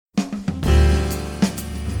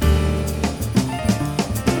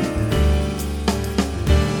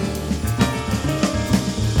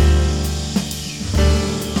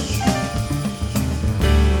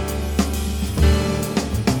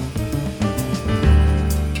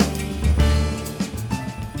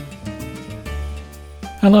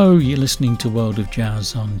Hello, you're listening to World of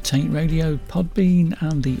Jazz on Taint Radio, Podbean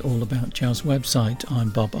and the All About Jazz website.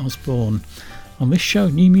 I'm Bob Osborne. On this show,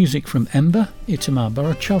 new music from Ember, Itamar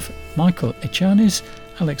Borochov, Michael Echaniz,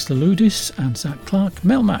 Alex Louloudis and Zack Clarke,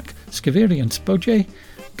 Melmac, Škvíry and Spoje,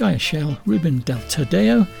 Gaea Schell, Rubim del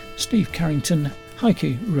Toledo, Steve Carrington,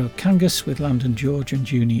 Heikki Ruokangas with Landon George and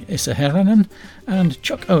Jouni Isoherranen, and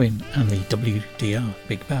Chuck Owen and the WDR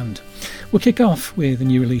Big Band. We'll kick off with a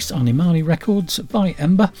new release on Imani Records by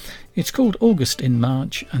Ember. It's called August in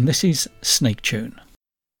March, and this is Snake Tune.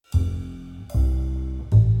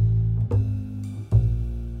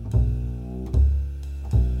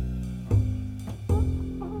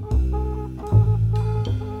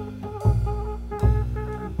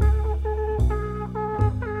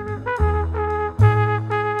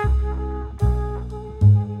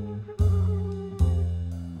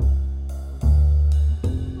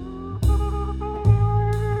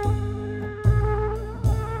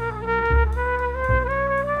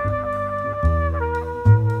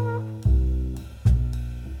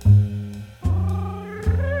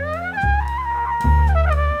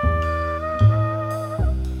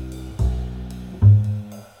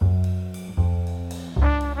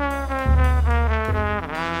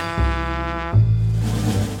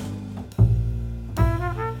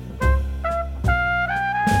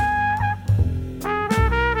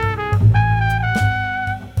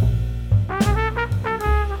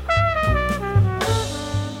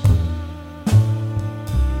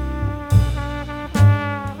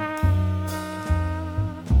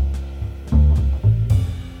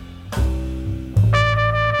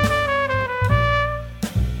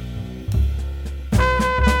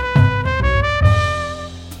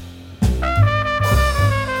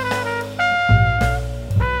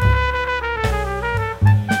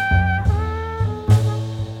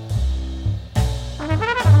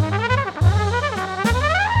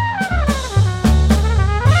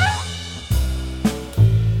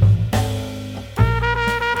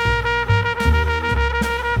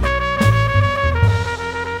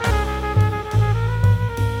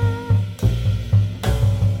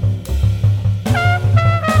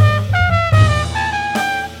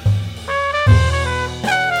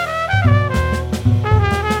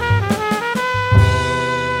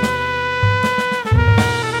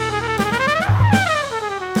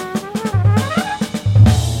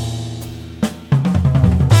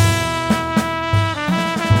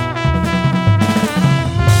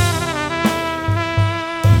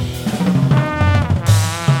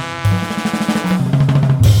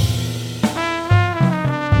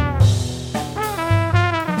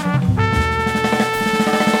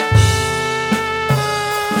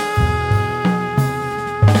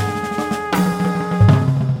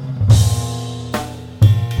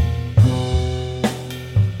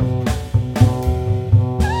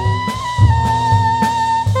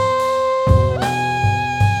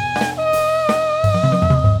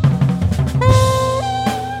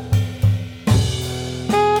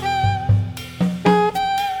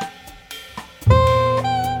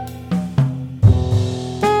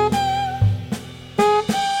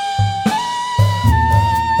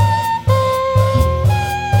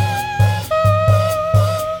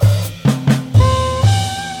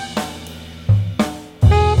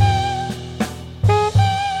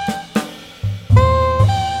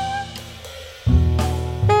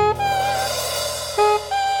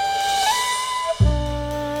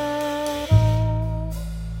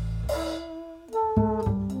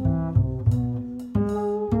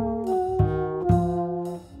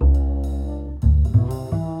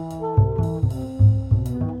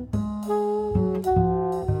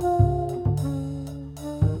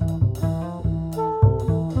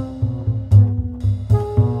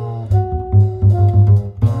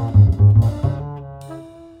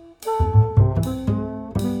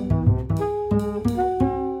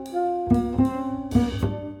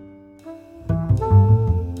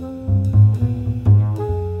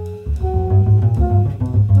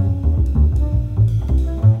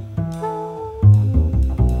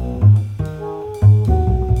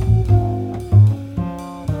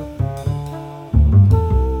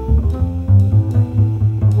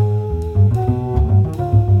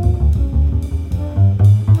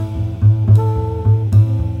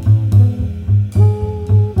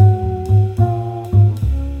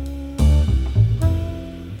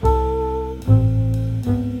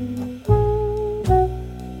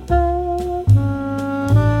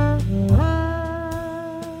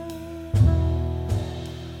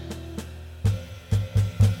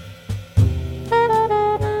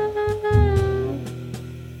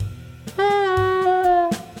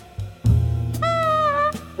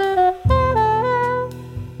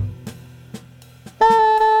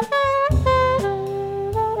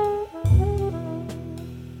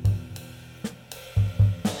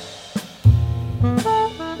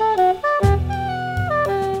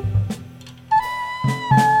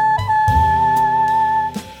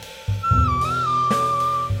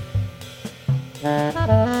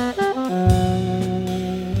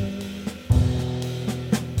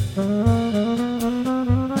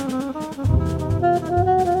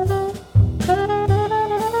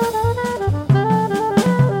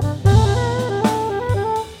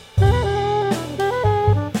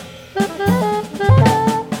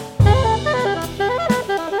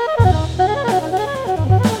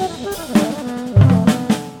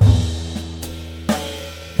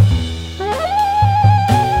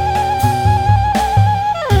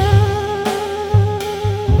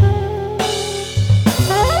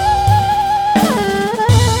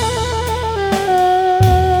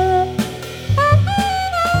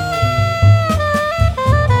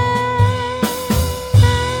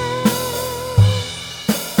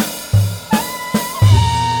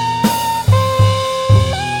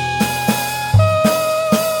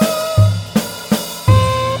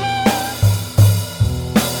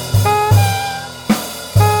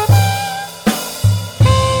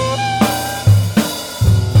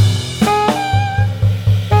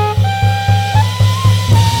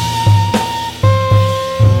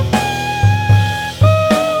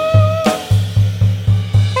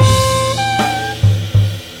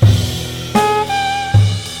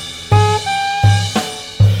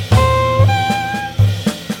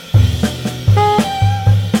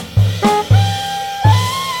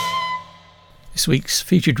 This week's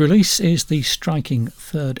featured release is the striking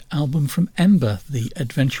third album from Ember, the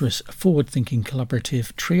adventurous, forward-thinking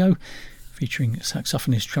collaborative trio featuring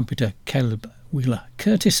saxophonist trumpeter Caleb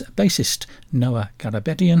Wheeler-Curtis, bassist Noah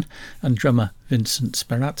Garabedian and drummer Vincent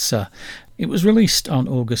Sperazza. It was released on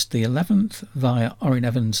August the 11th via Orrin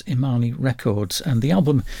Evans Imani Records, and the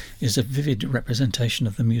album is a vivid representation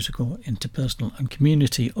of the musical, interpersonal and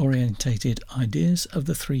community-orientated ideas of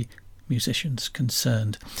the three musicians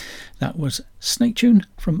concerned. That was Snake Tune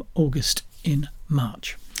from August in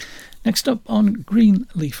March. Next up on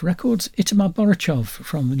Greenleaf Records, Itamar Borochov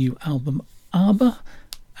from the new album Arbor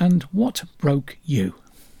and What Broke You.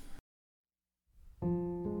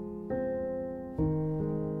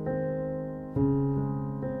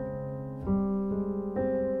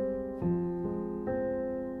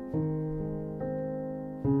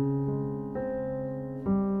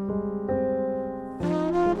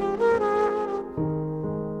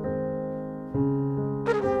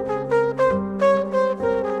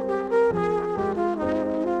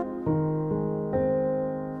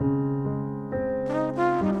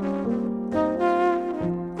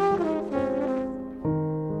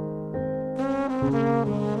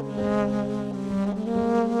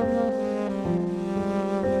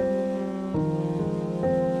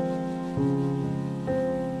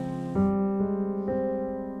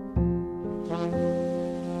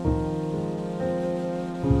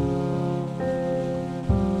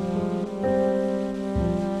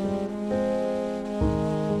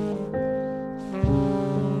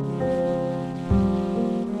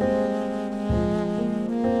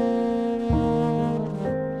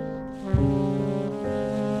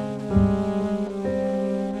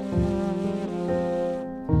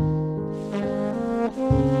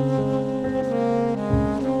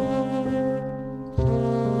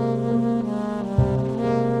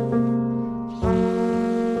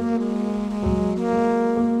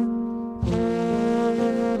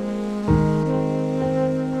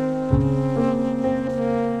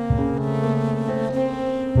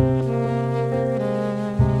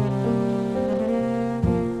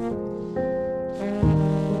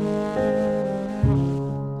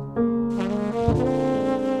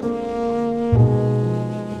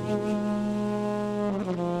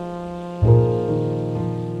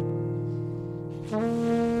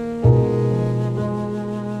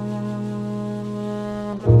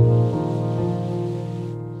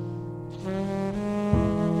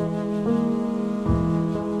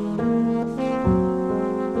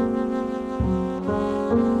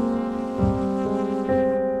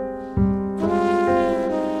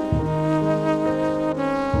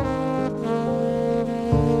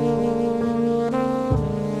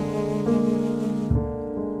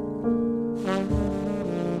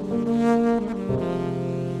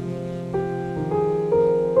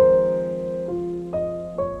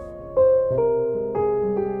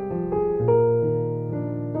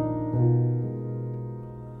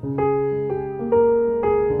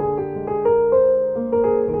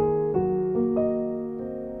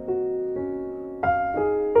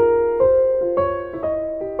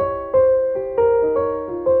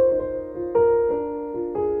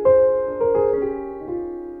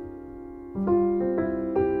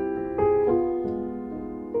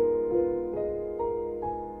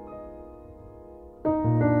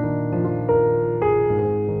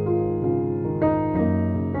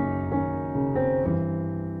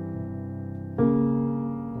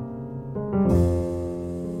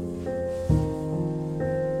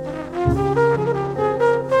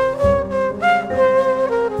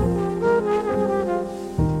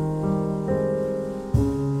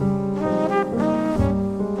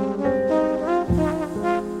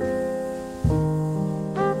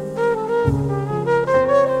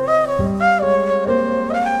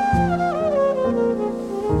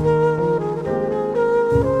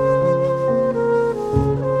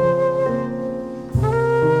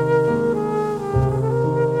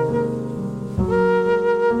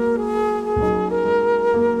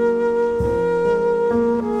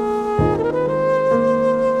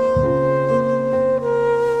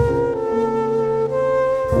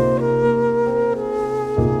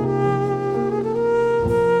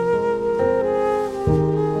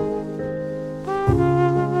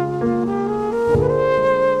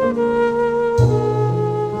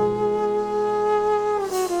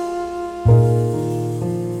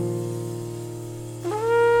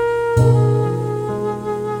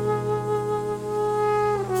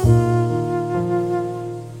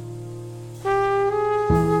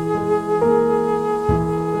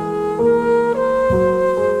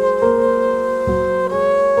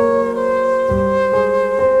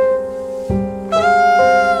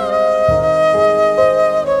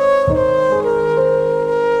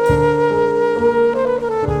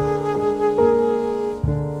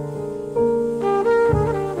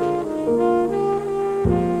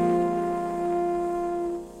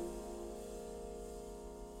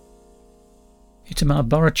 Itamar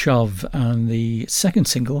Borochov and the second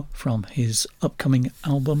single from his upcoming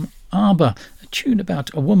album Arbor, a tune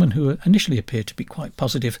about a woman who initially appeared to be quite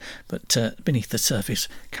positive, but beneath the surface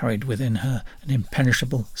carried within her an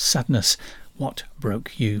impenetrable sadness. What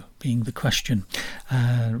broke you being the question.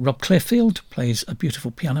 Rob Clearfield plays a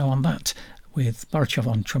beautiful piano on that, with Borochov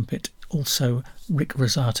on trumpet, also Rick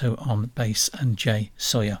Rosato on bass and Jay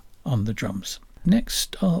Sawyer on the drums.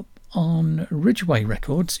 Next up on Ridgeway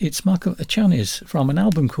Records, it's Michael Echaniz from an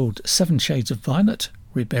album called Seven Shades of Violet,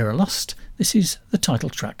 Ribera Lost. This is the title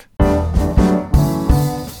track.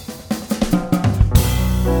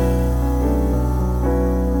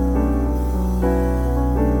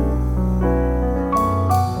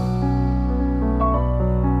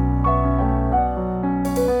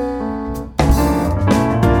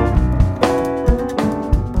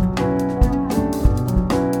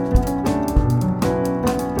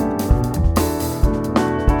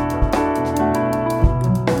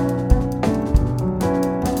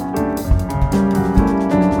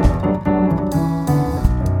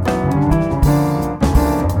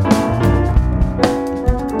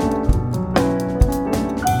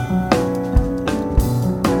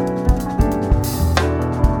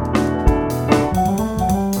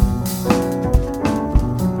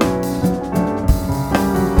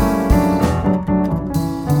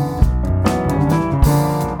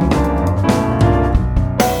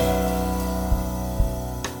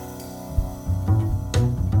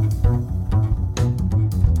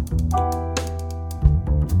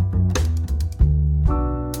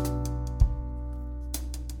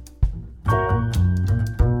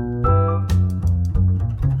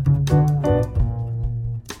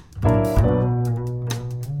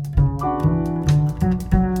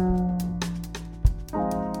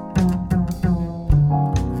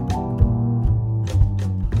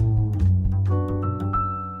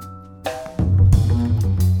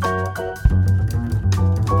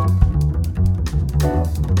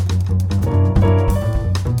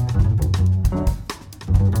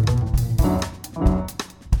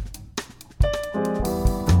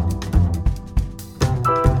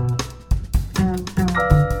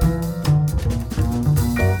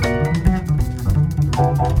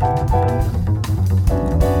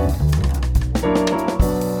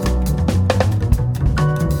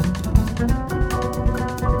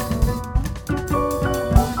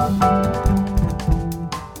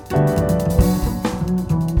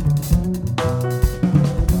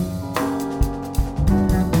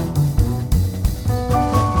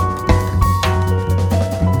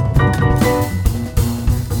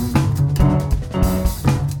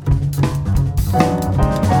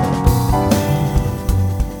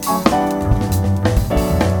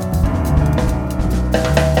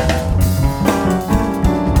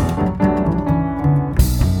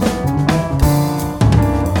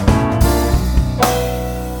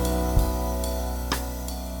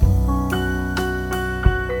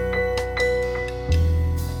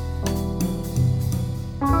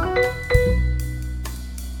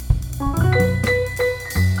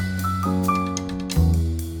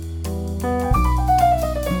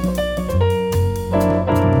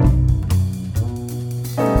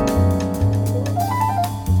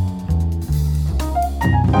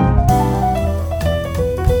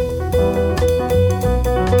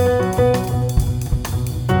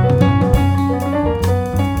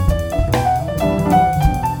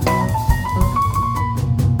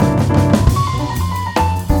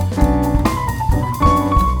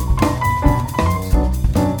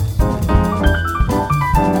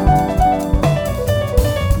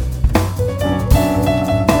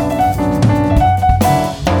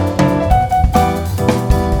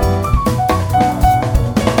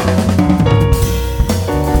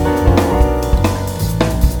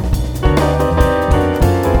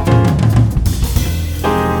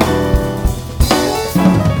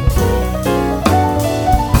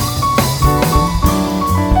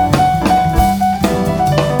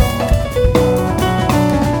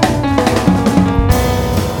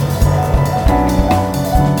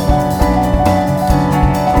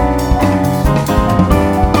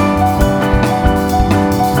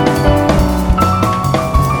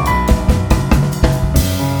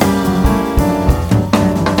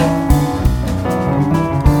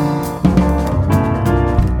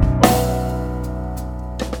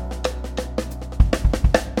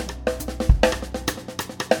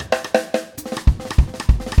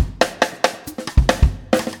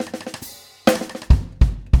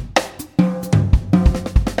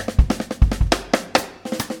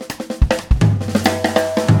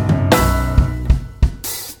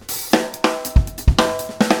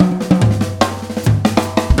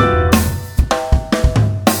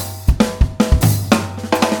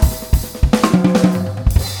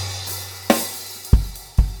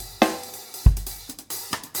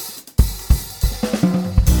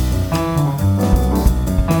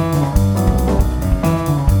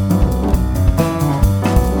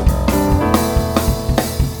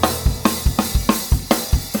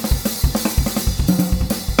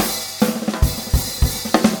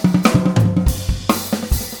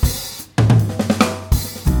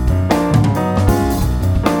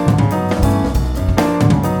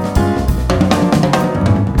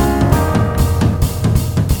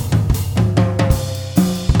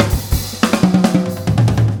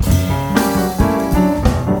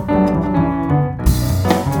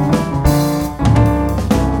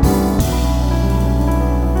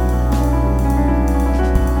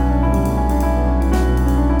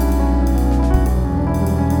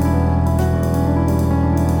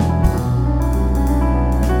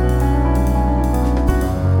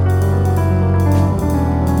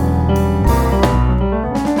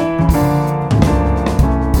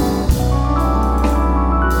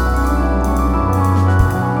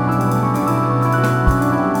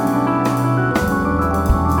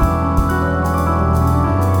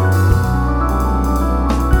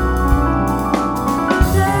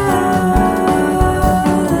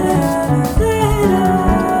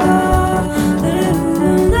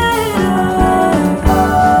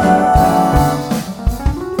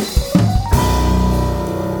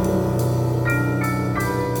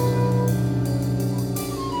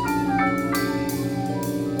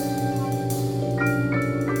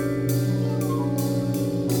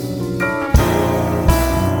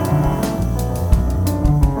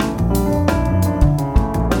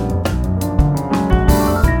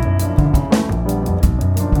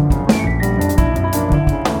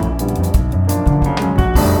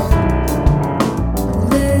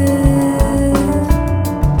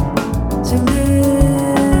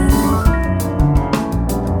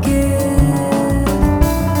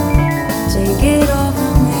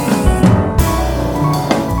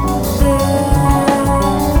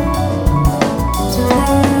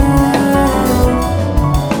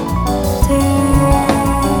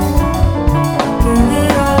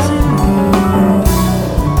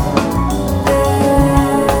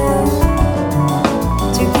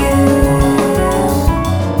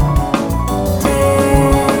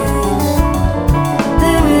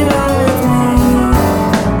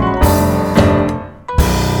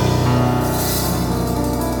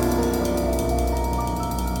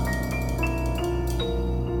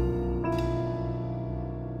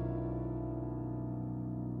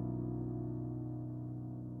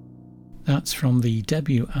 That's from the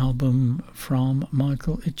debut album from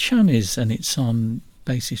Michael Echaniz, and it's on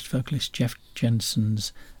bassist vocalist Jeff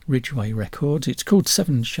Jensen's Ridgeway Records. It's called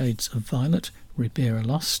 7 Shades of Violet, Ribera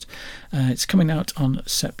Lost. It's coming out on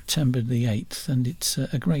September the 8th, and it's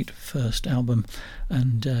a great first album.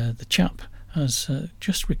 And the chap has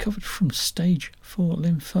just recovered from stage 4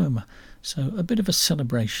 lymphoma. So a bit of a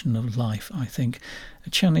celebration of life, I think.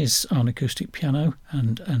 Echaniz on acoustic piano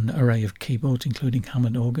and an array of keyboards, including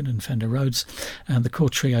Hammond organ and Fender Rhodes. And the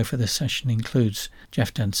core trio for this session includes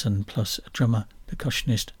Jeff Denson plus a drummer,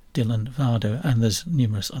 percussionist Dylan Vardo, and there's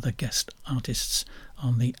numerous other guest artists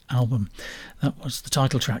on the album. That was the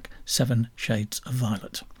title track, 7 Shades of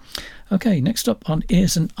Violet. Okay, next up on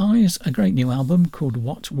Ears and Eyes, a great new album called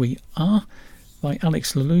What We Are by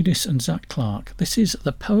Alex Louloudis and Zack Clarke. This is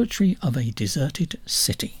The Poetry of a Deserted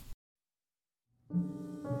City.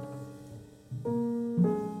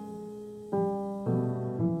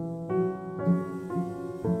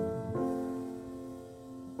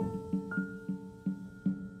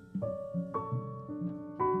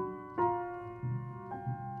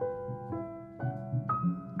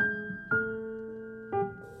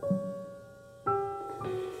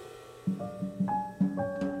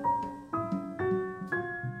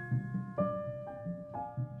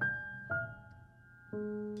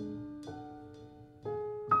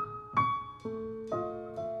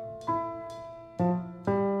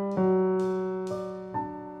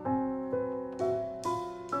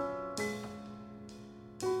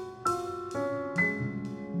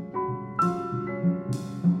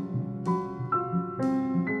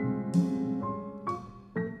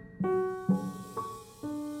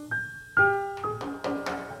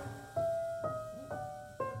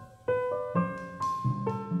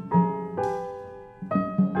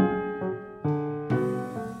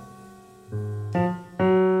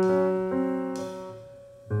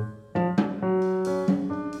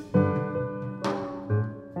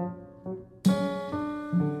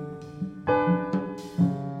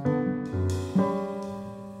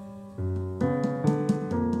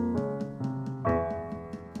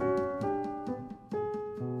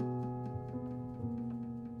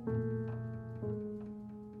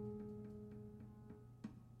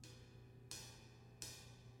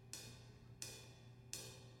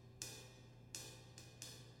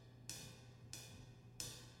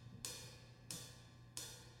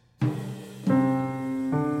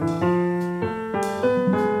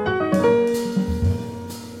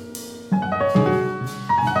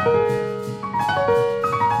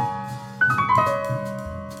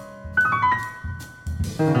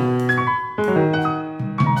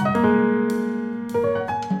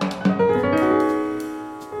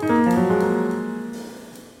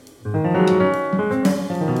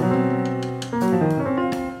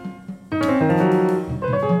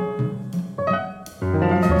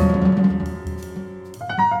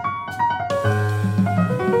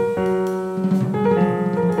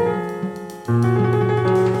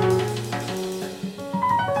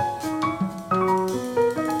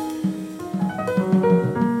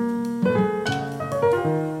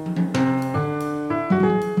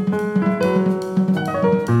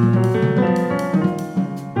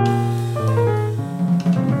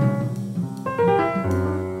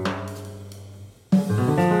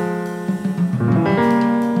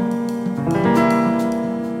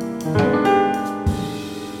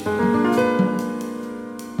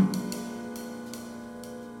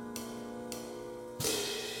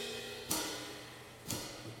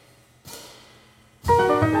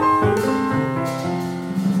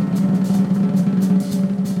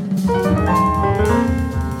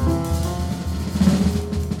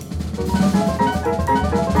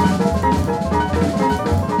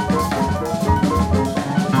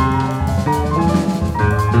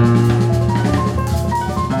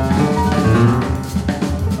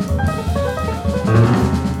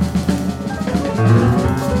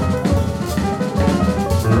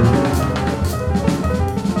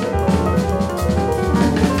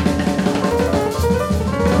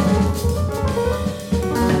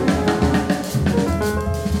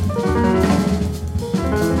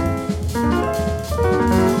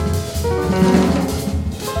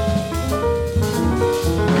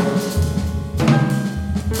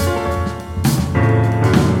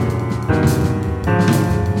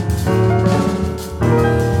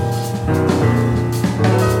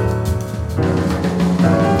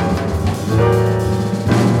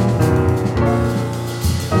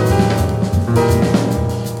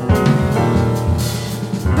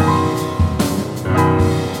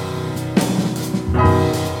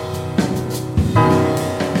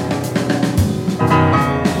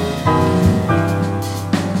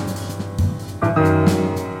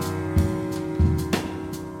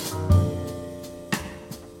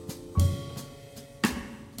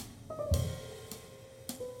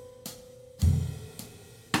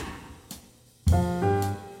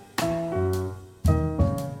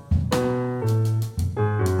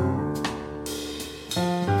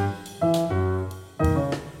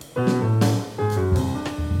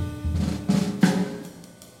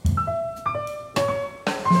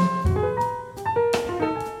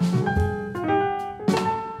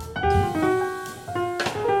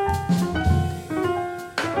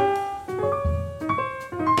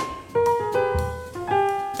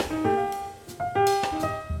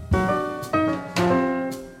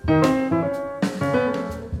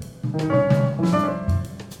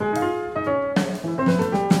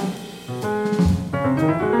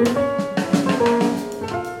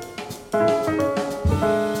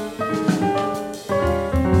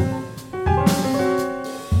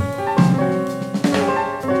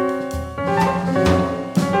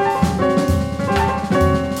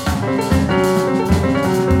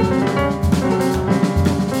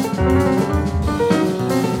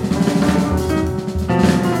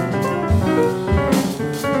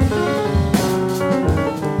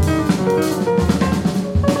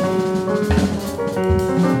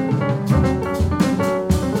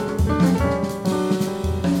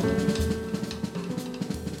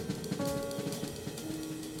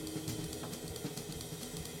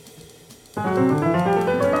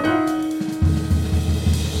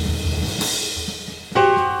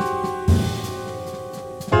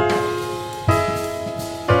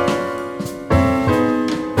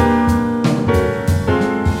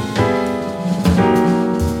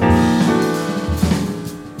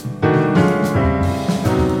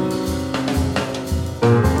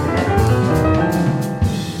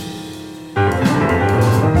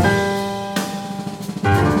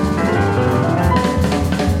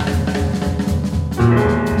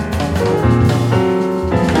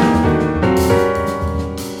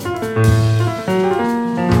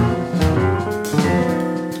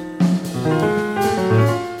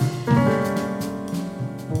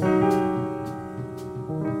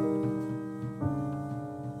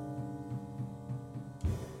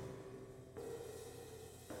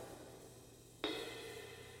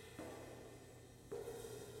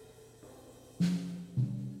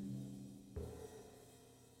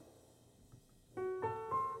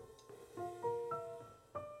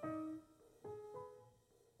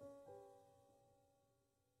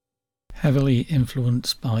 heavily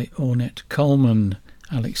influenced by Ornette Coleman,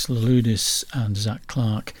 Alex Louloudis and Zack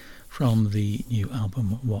Clarke from the new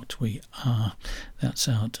album What We Are. That's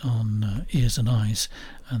out on Ears and Eyes,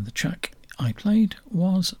 and the track I played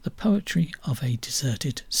was The Poetry of a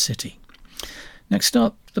Deserted City. Next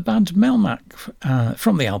up, the band Melmac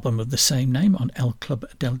from the album of the same name on El Club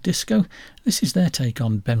del Disco. This is their take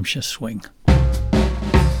on Bemsha Swing.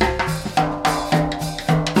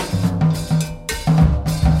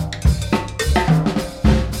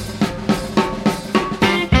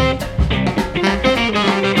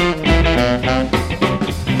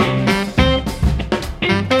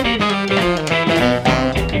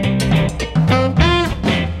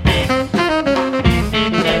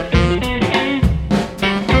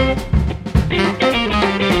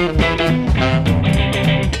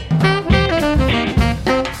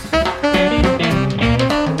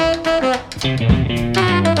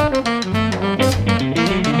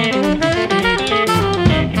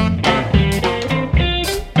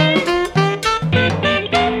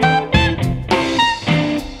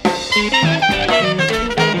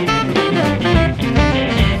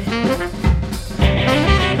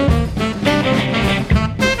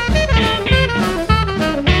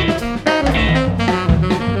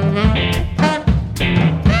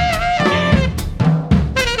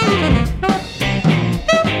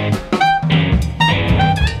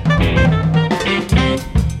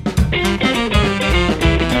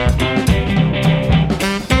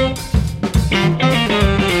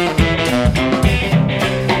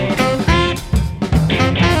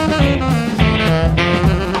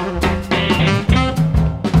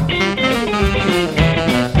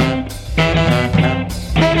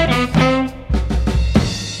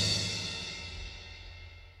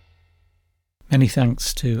 Many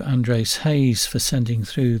thanks to Andres Hayes for sending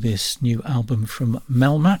through this new album from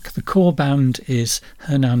Melmac. The core band is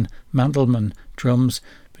Hernan Mandelman, drums,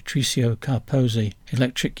 Patricio Carposi,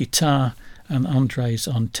 electric guitar, and Andres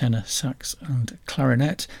on tenor, sax and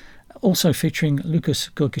clarinet. Also featuring Lucas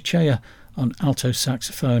Gorgachea on alto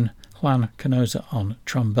saxophone, Juan Canosa on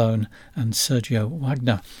trombone, and Sergio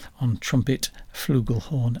Wagner on trumpet,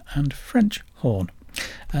 flugelhorn and French horn.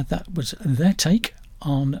 That was their take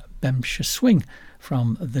on Bemsha Swing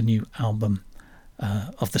from the new album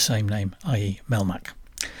of the same name, i.e. Melmac.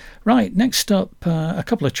 Right, next up, a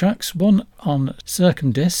couple of tracks, one on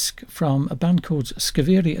Circumdisc from a band called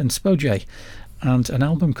Škvíry and Spoje, and an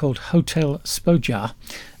album called Hotel Spoja,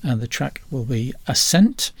 and the track will be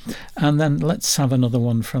Ascent. And then let's have another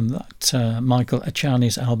one from that Michael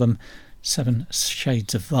Echaniz album, Seven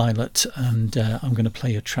Shades of Violet, and I'm going to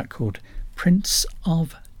play a track called Prince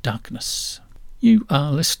of Darkness. You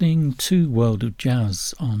are listening to World of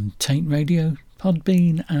Jazz on Taint Radio,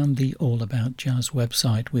 Podbean and the All About Jazz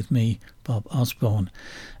website with me, Bob Osborne.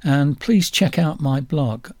 And please check out my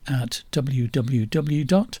blog at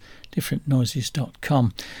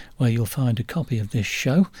www.differentnoises.com, where you'll find a copy of this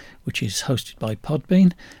show, which is hosted by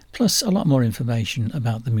Podbean, plus a lot more information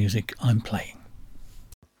about the music I'm playing.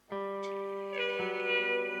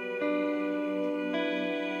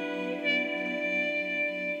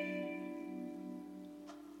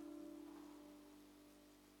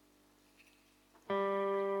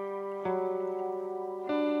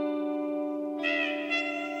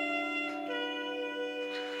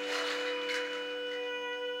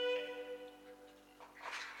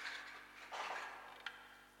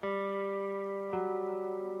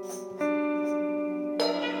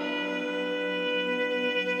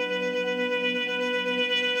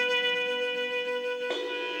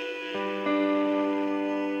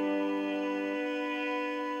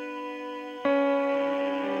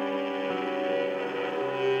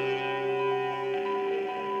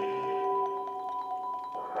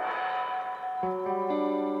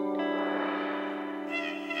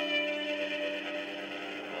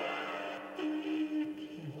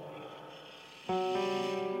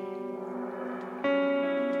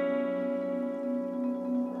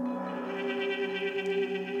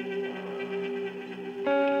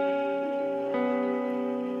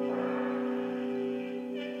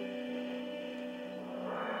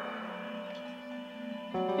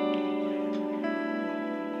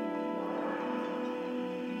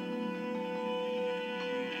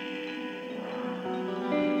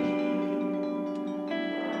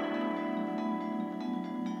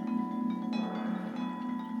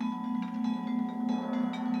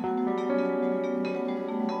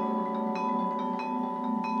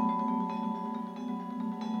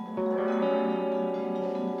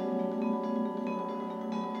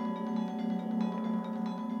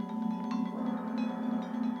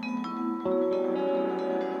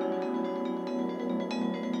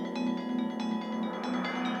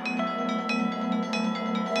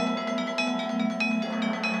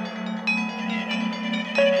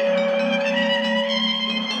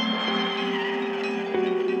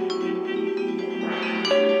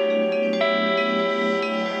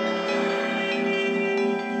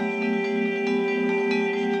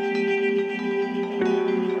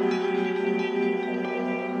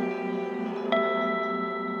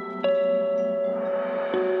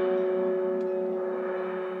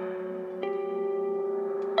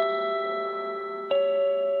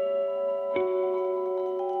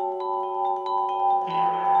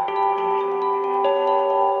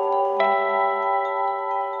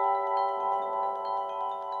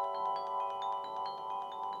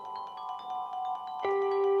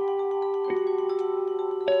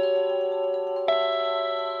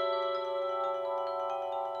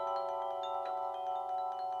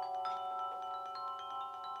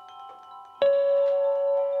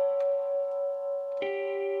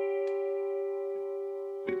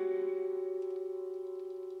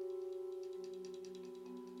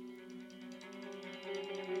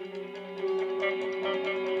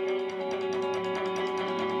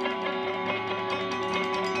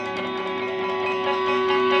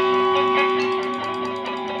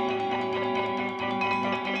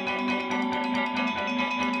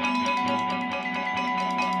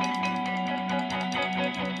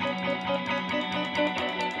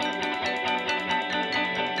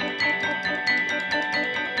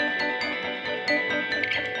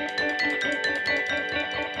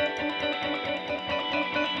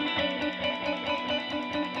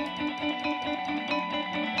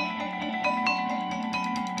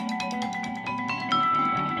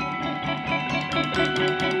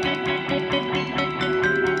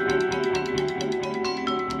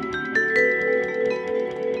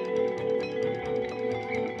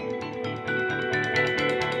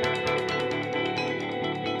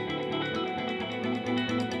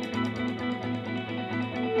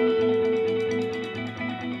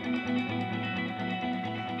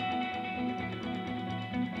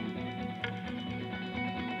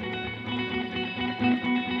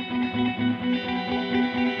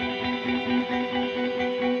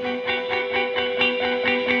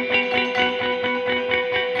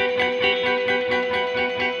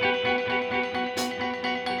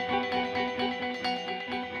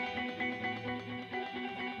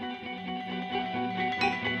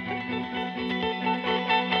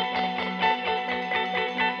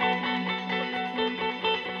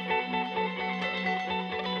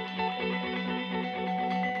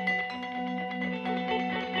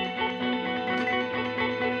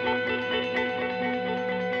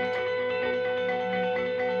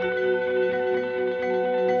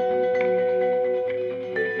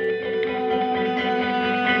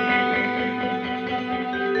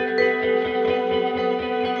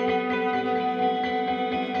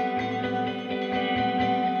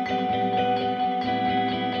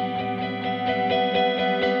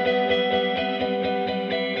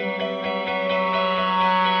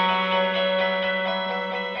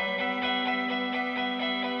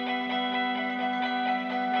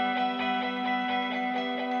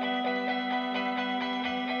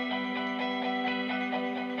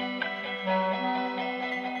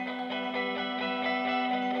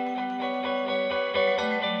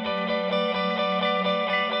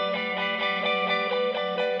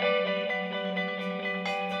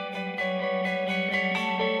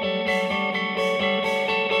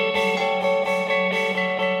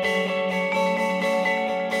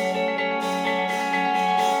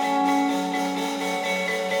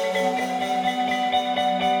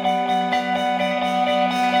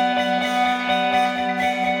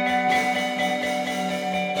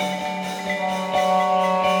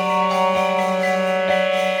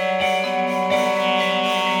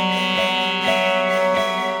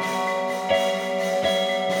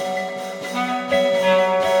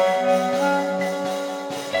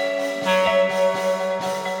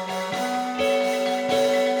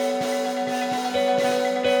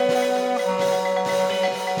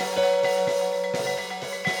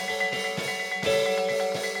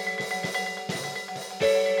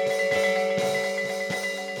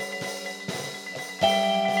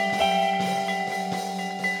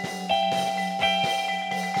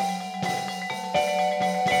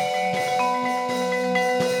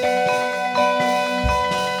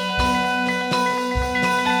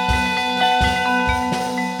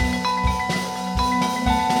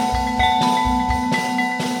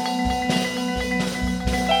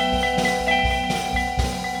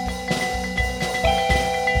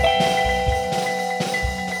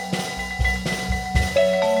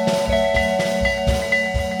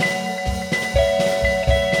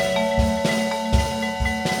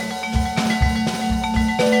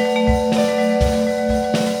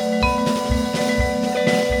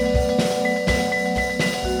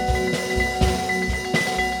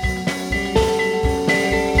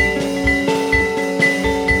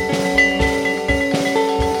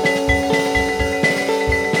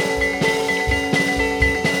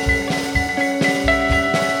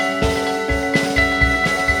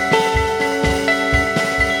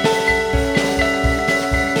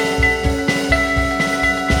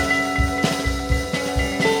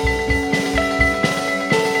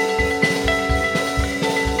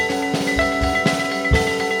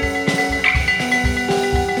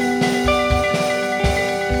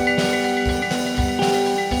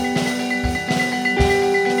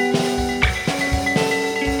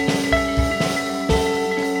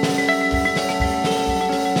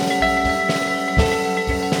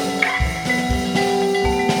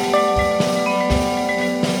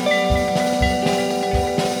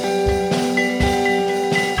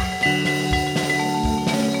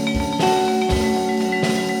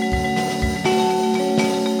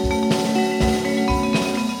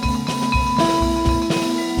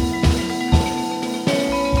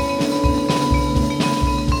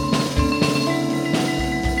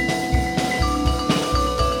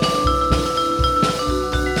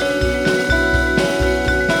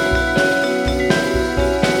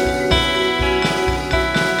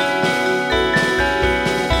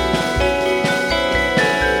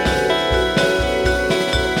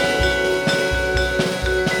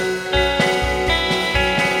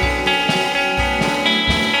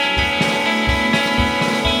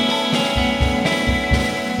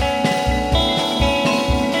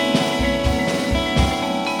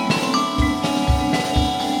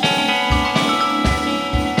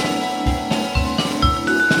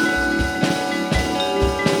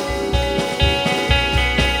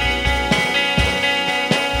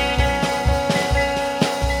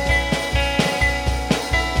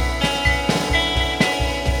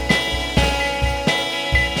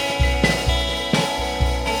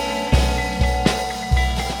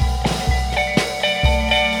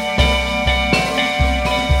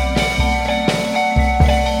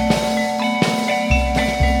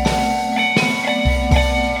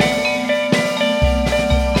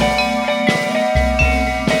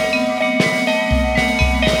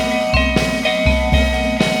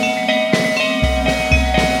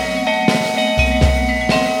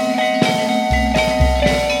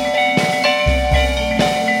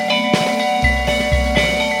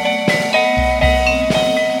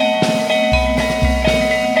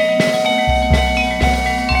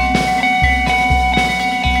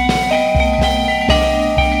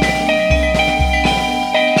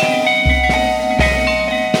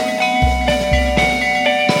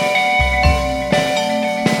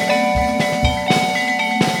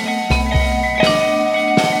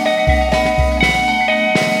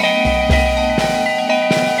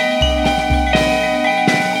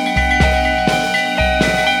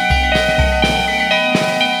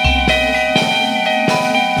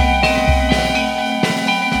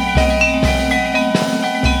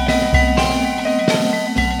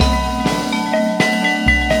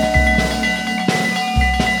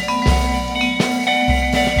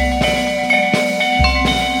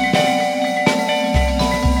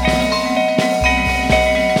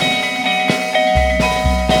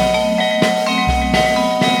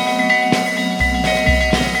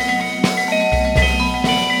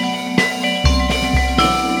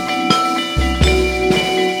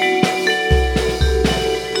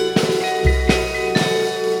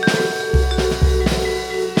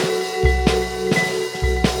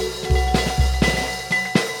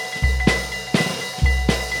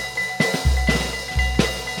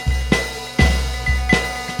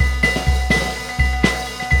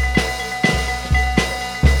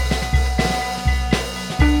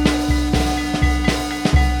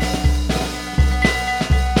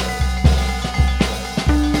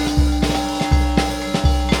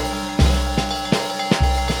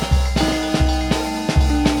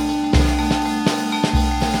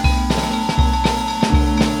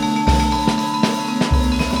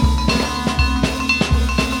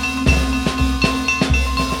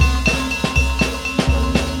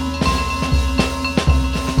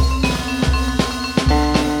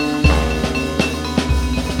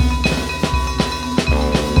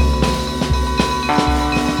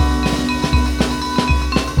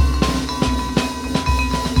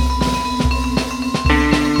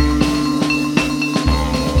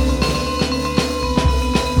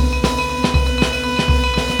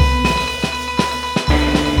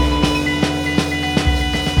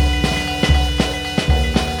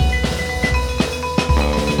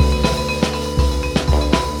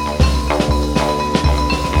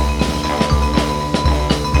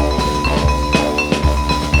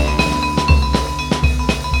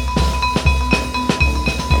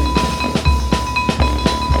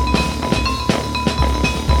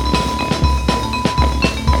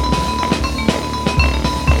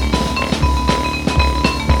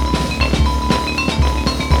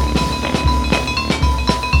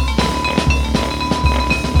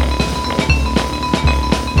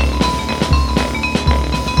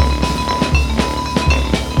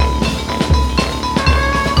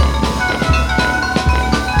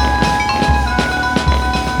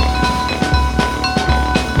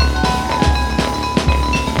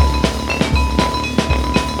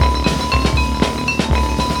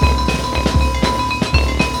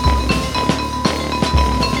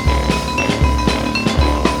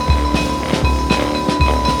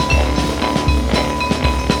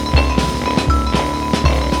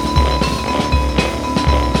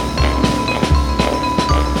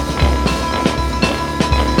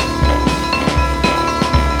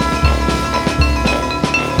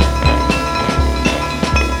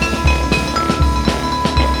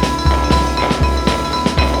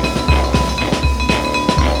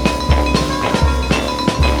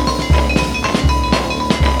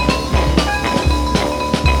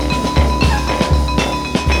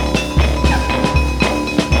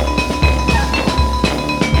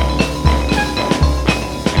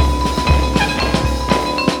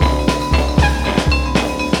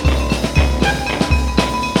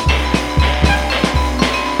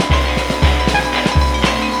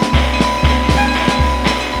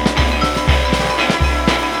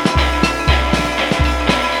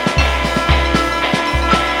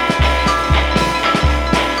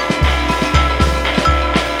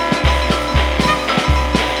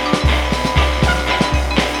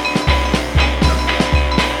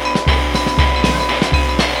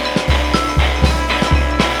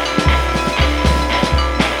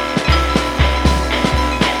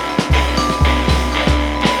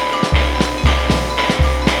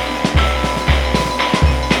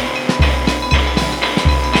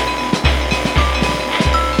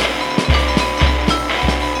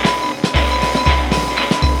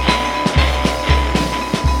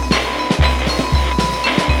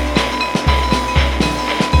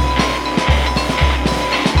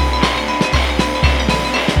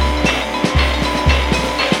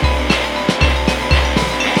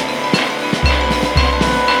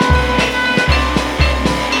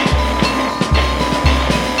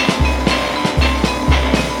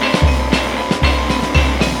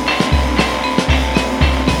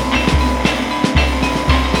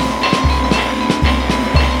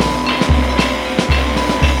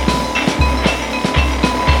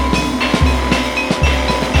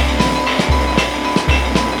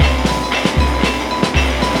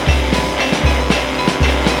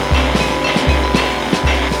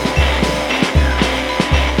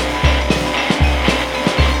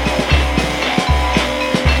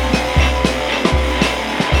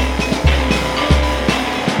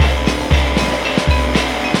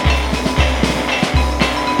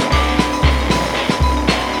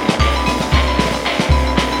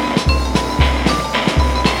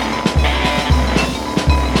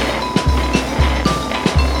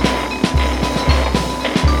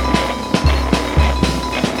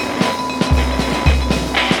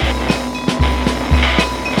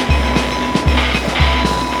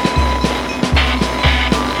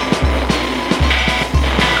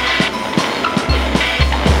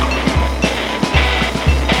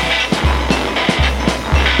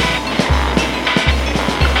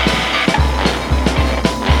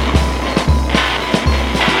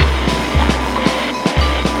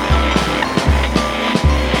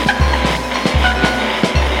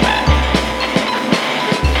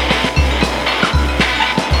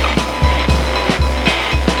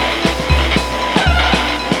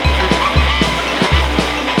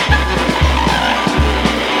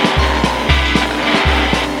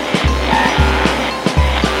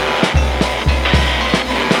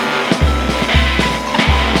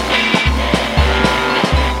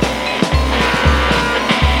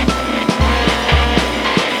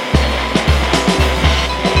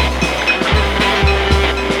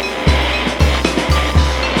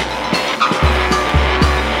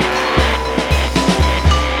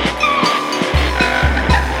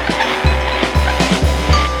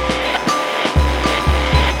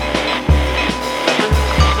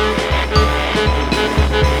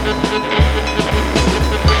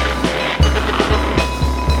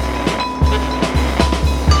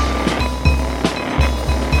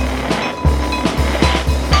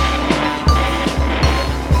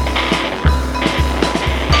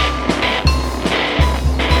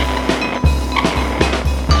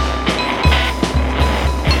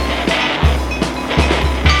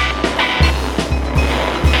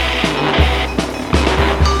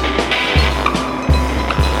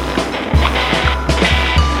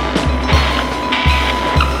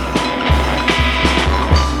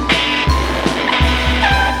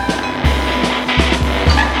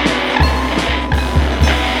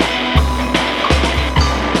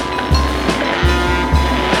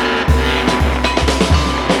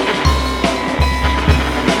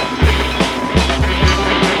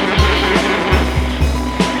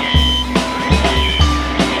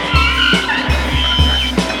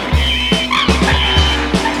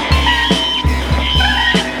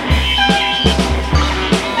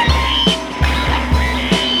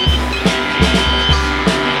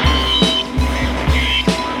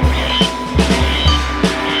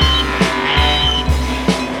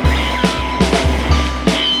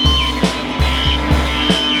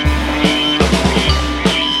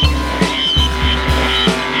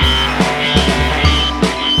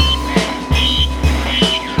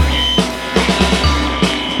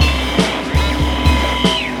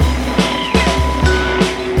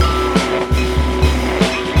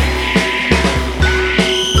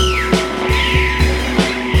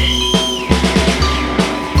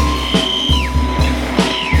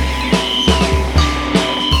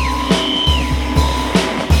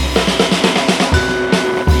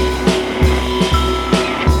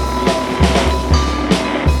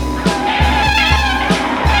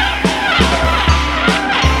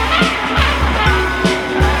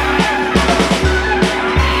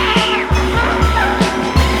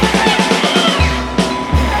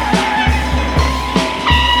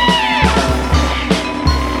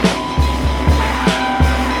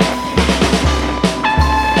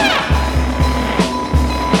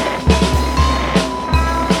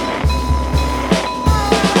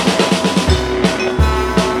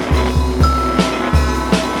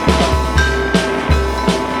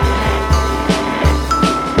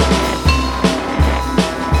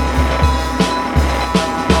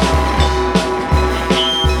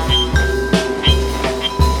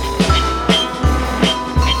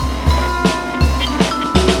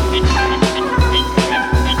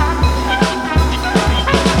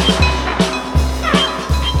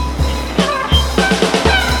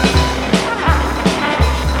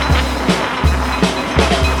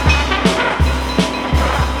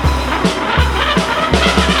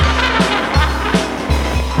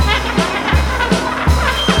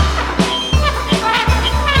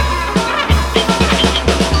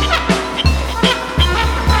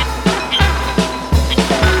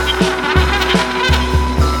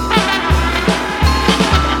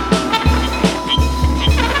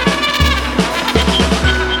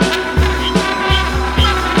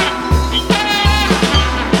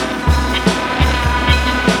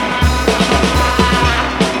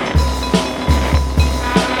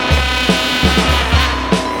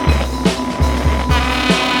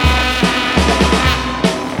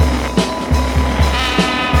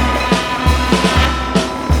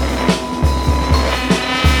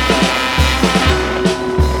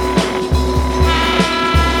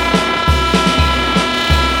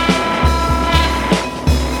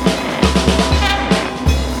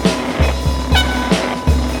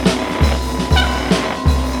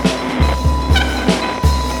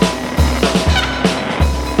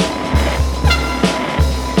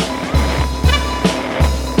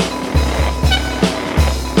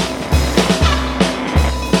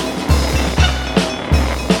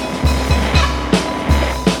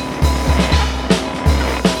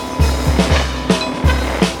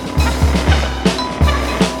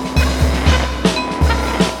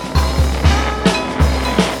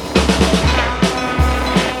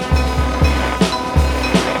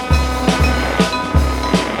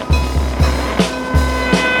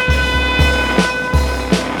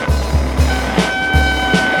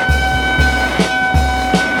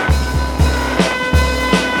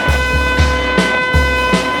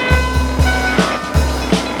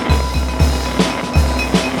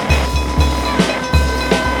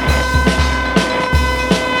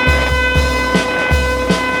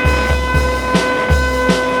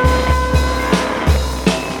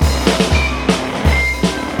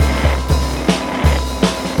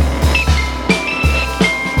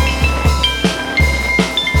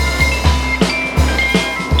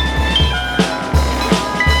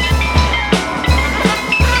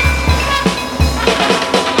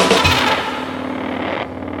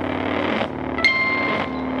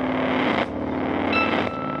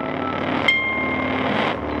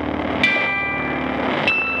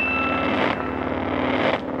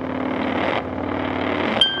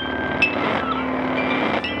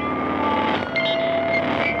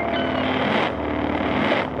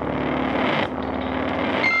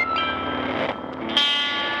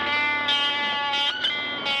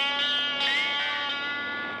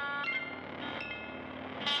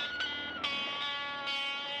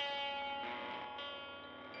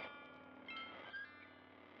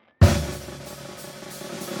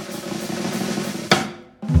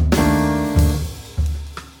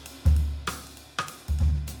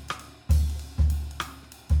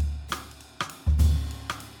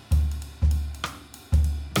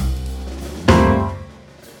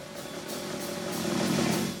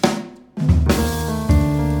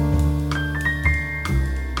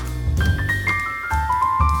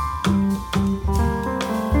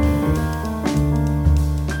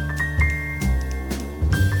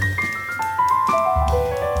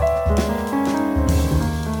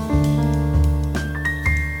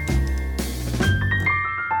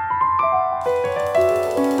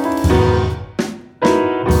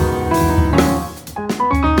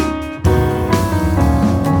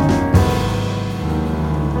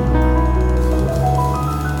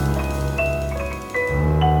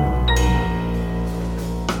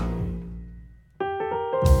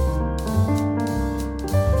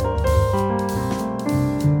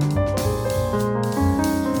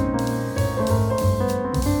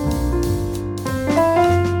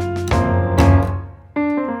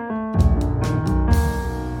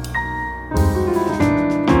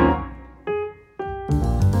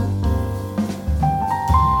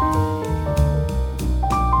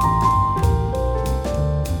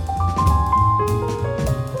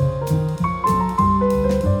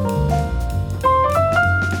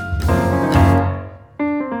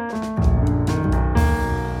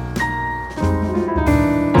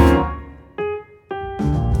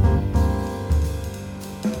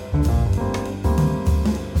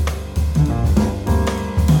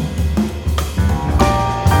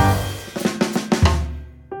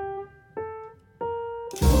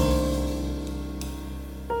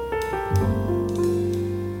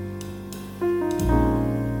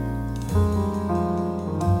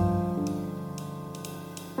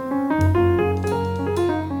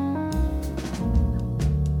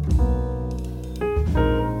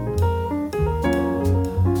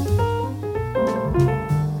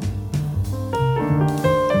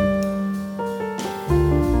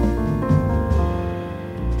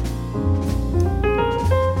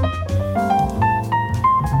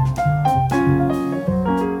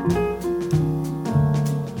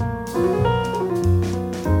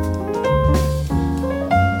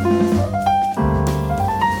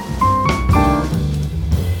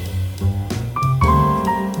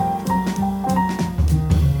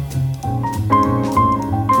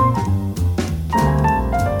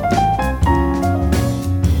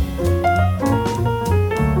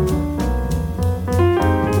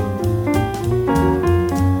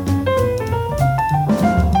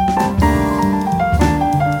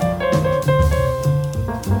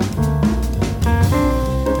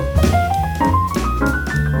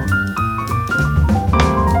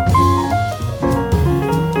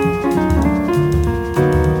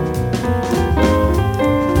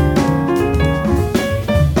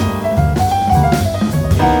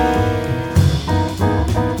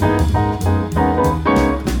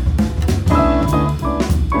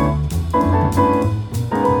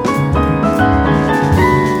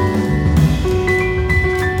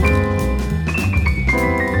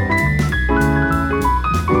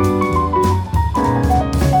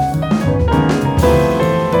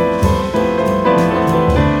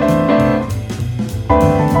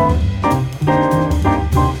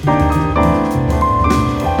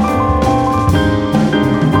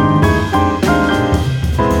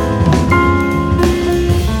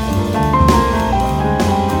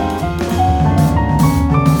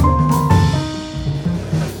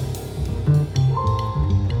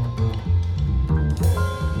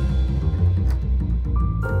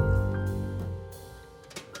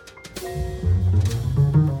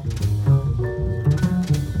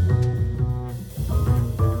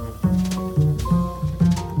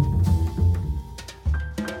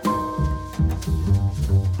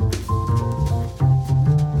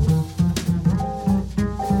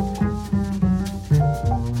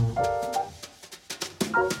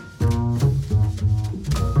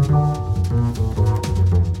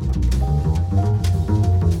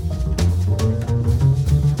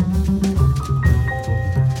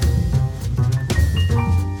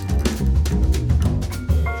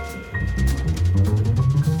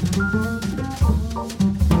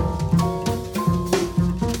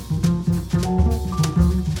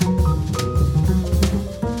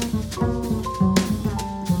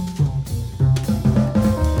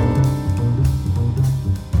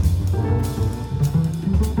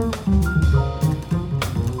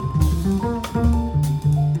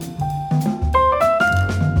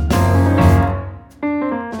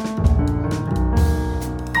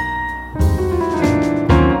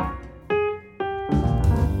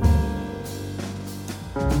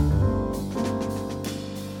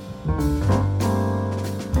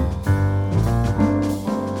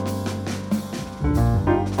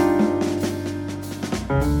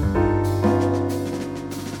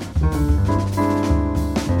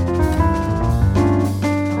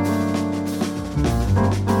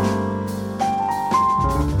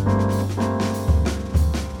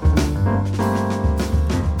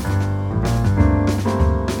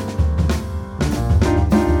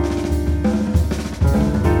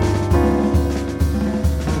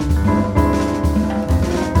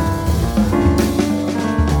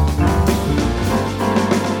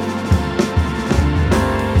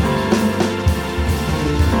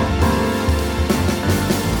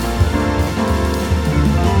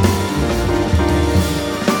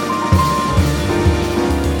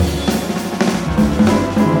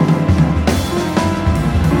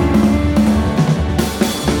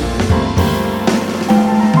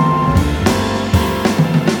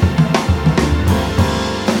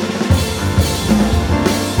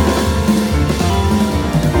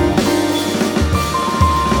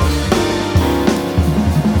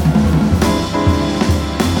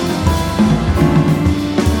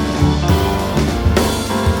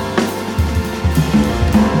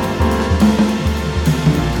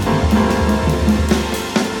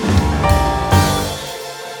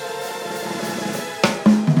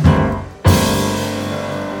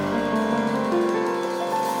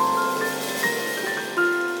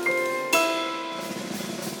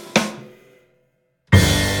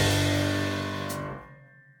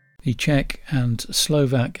 The Czech and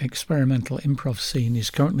Slovak experimental improv scene is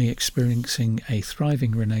currently experiencing a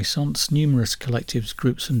thriving renaissance. Numerous collectives,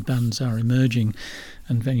 groups and bands are emerging,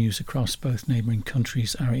 and venues across both neighbouring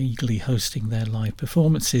countries are eagerly hosting their live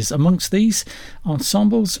performances. Amongst these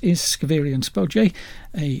ensembles is Škvíry and Spoje,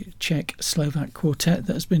 a Czech-Slovak quartet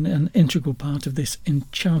that has been an integral part of this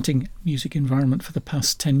enchanting music environment for the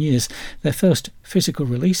past 10 years. Their first physical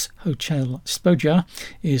release, Hotel Spoje,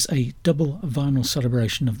 is a double vinyl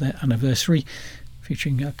celebration of their anniversary,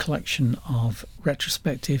 featuring a collection of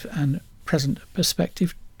retrospective and present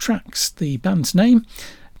perspective tracks. The band's name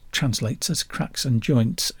translates as Cracks and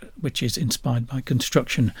Joints, which is inspired by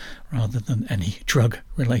construction rather than any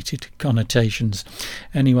drug-related connotations.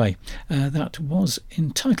 Anyway, that was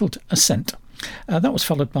entitled Ascent. That was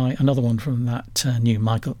followed by another one from that new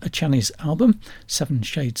Michael Echaniz album, 7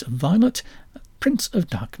 Shades of Violet, Prince of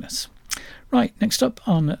Darkness. Right, next up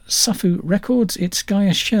on Safu Records, it's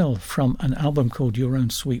Gaea Schell from an album called Your Own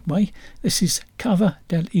Sweet Way. This is Cava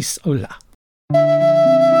del Isola.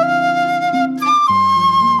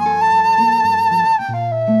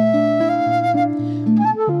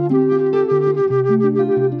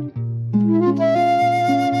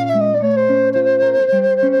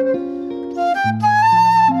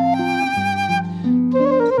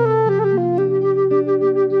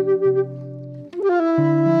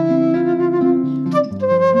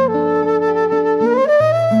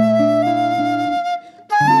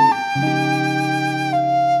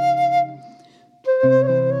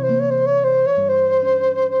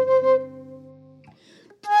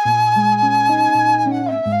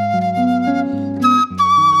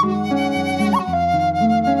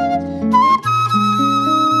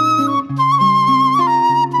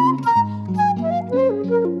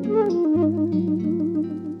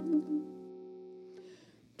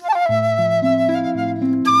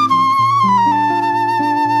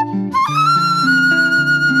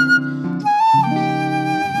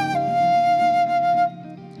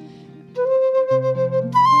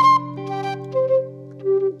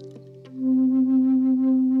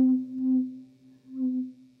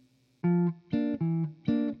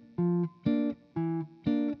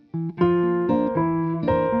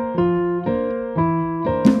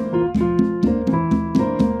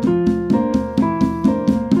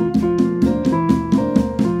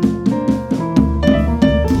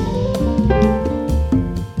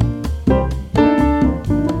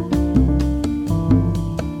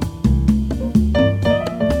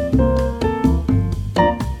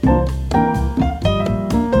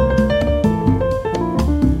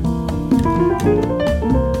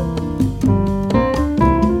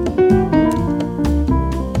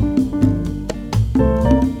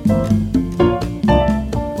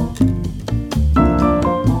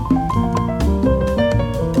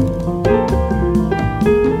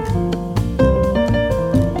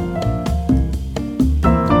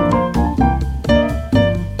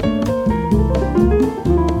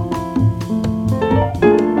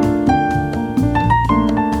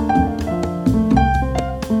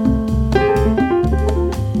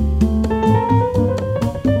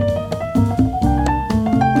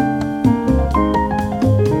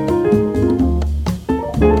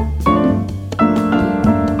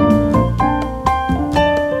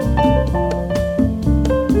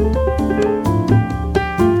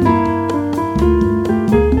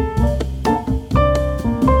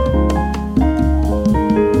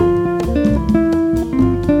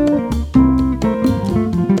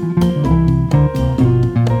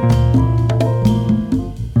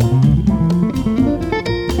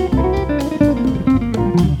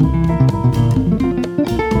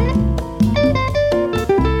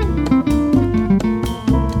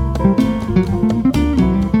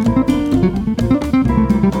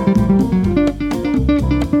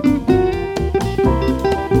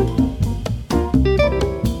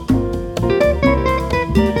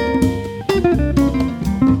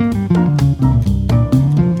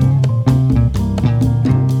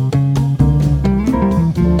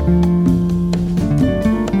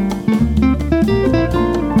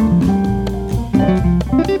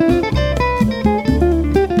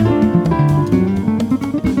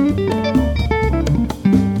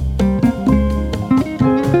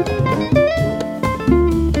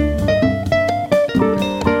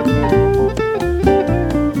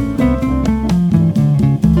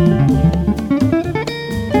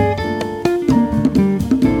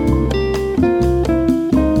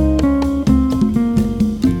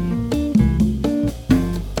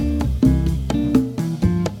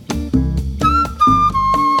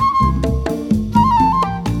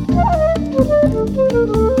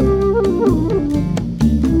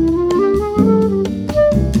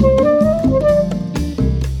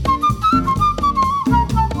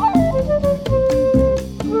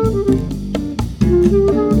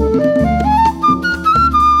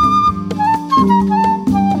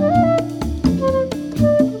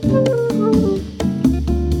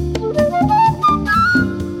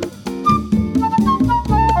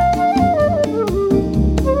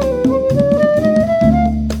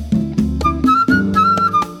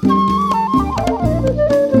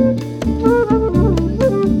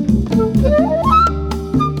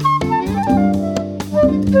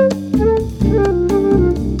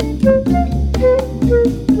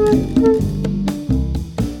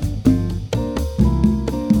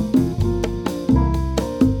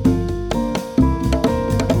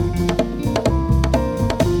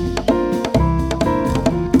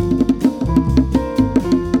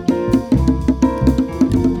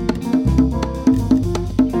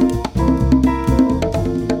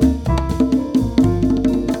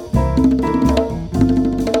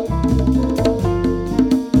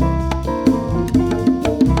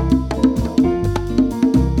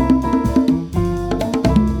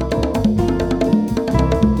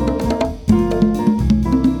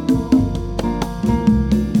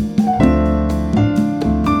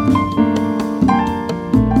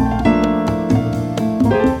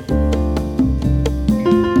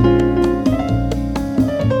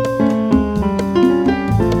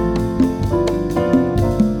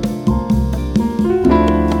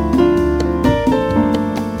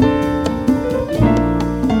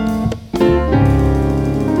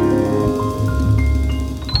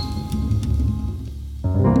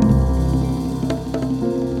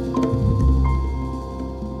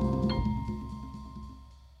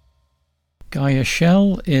 Gaea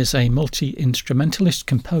Schell is a multi-instrumentalist,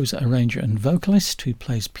 composer, arranger and vocalist who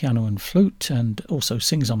plays piano and flute and also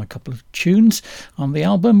sings on a couple of tunes on the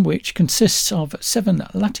album, which consists of 7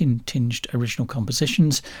 Latin-tinged original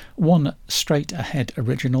compositions, 1 straight-ahead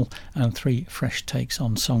original and 3 fresh takes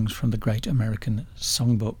on songs from the Great American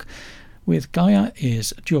Songbook. With Gaea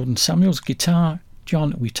is Jordan Samuels guitar,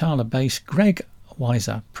 John Witala bass, Greg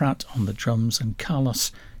Weiser Pratt on the drums and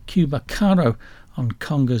Carlos Cuba Caro on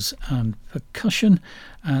congas and percussion,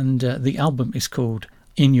 and the album is called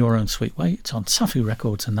In Your Own Sweet Way. It's on Safu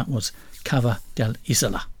Records, and that was Cava del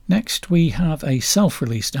Isola. Next we have a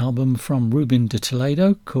self-released album from Rubim de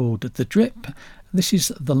Toledo called The Drip. This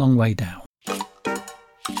is The Long Way Down.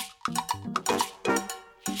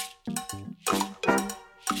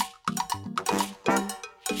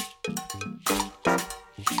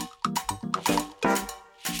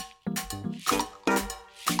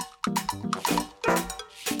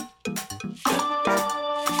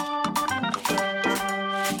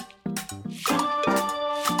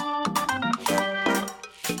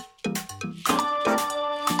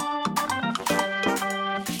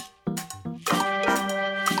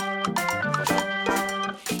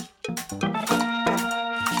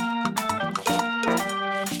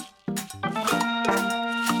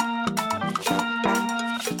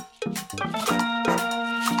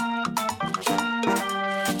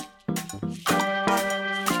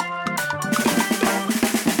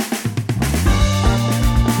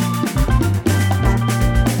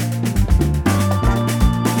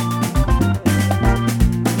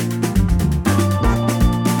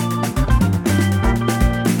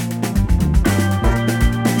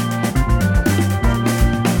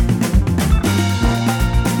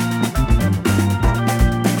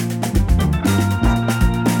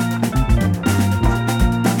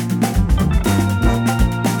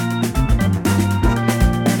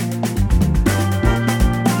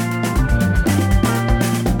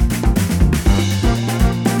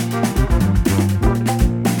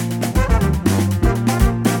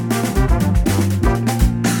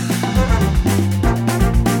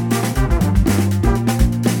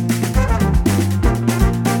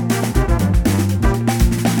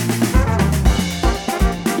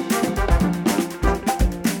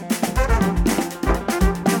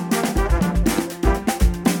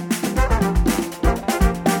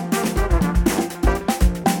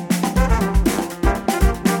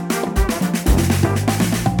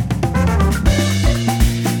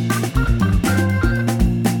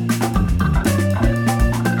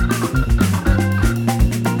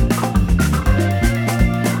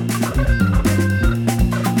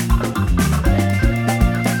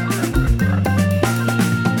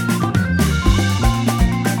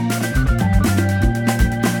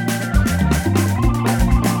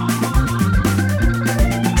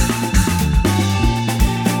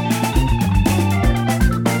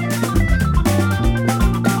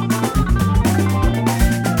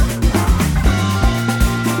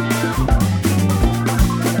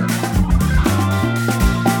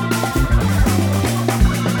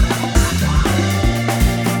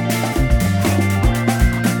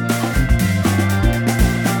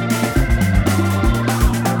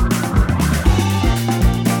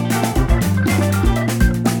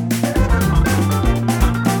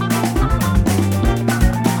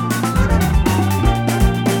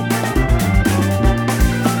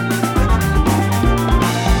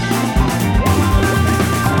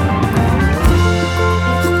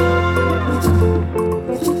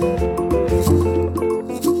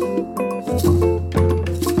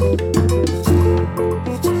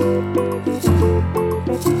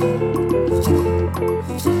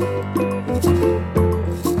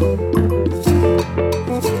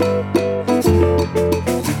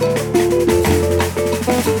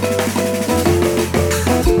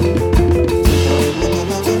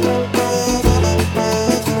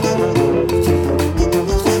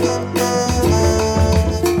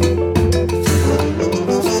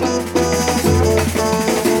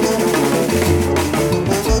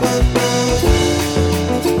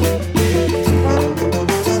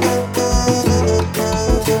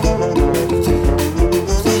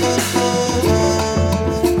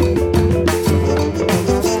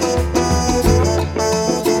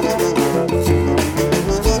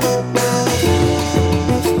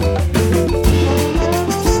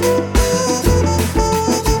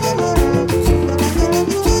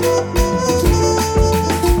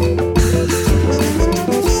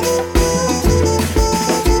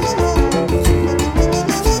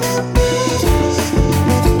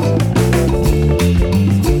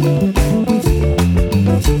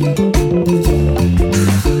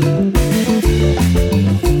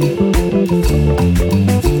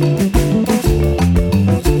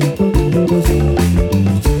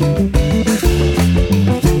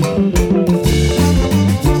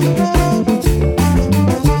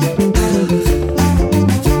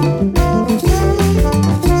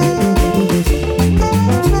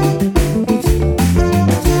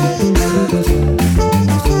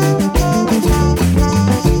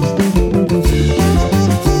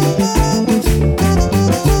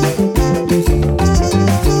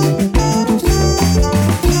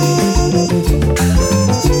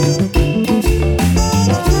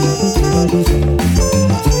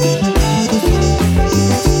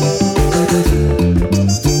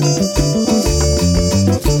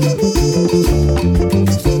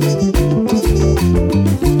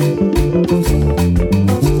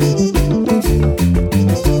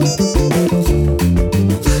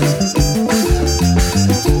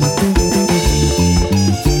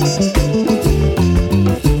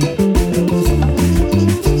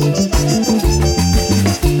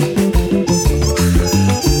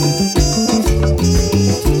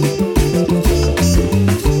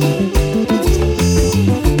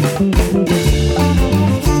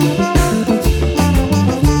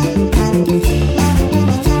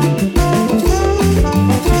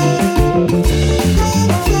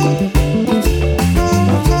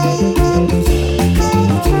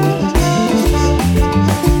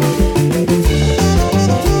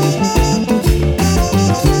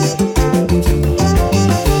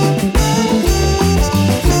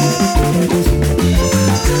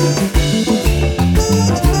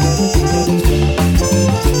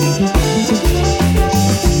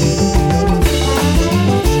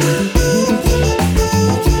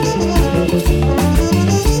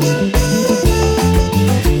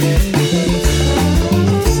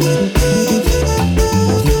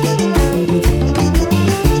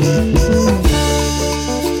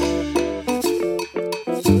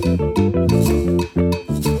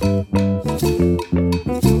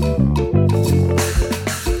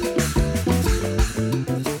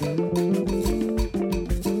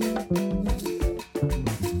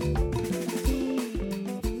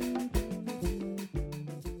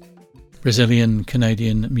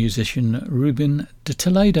 Brazilian-Canadian musician Rubim de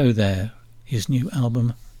Toledo there, his new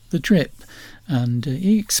album The Drip, and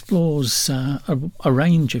he explores a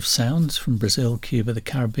range of sounds from Brazil, Cuba, the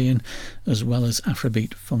Caribbean, as well as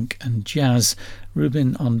Afrobeat, funk and jazz.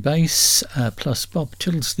 Rubim on bass, plus Bob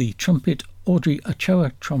Tilsley trumpet, Audrey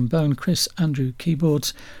Ochoa trombone, Chris Andrew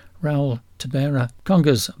keyboards, Raul Tabera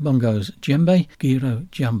congas, bongos, djembe, gyro,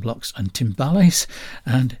 jam blocks and timbales,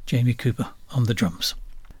 and Jamie Cooper on the drums.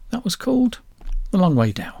 That was called The Long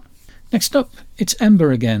Way Down. Next up, it's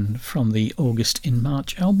Ember again from the August in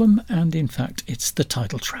March album, and in fact it's the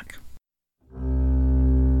title track.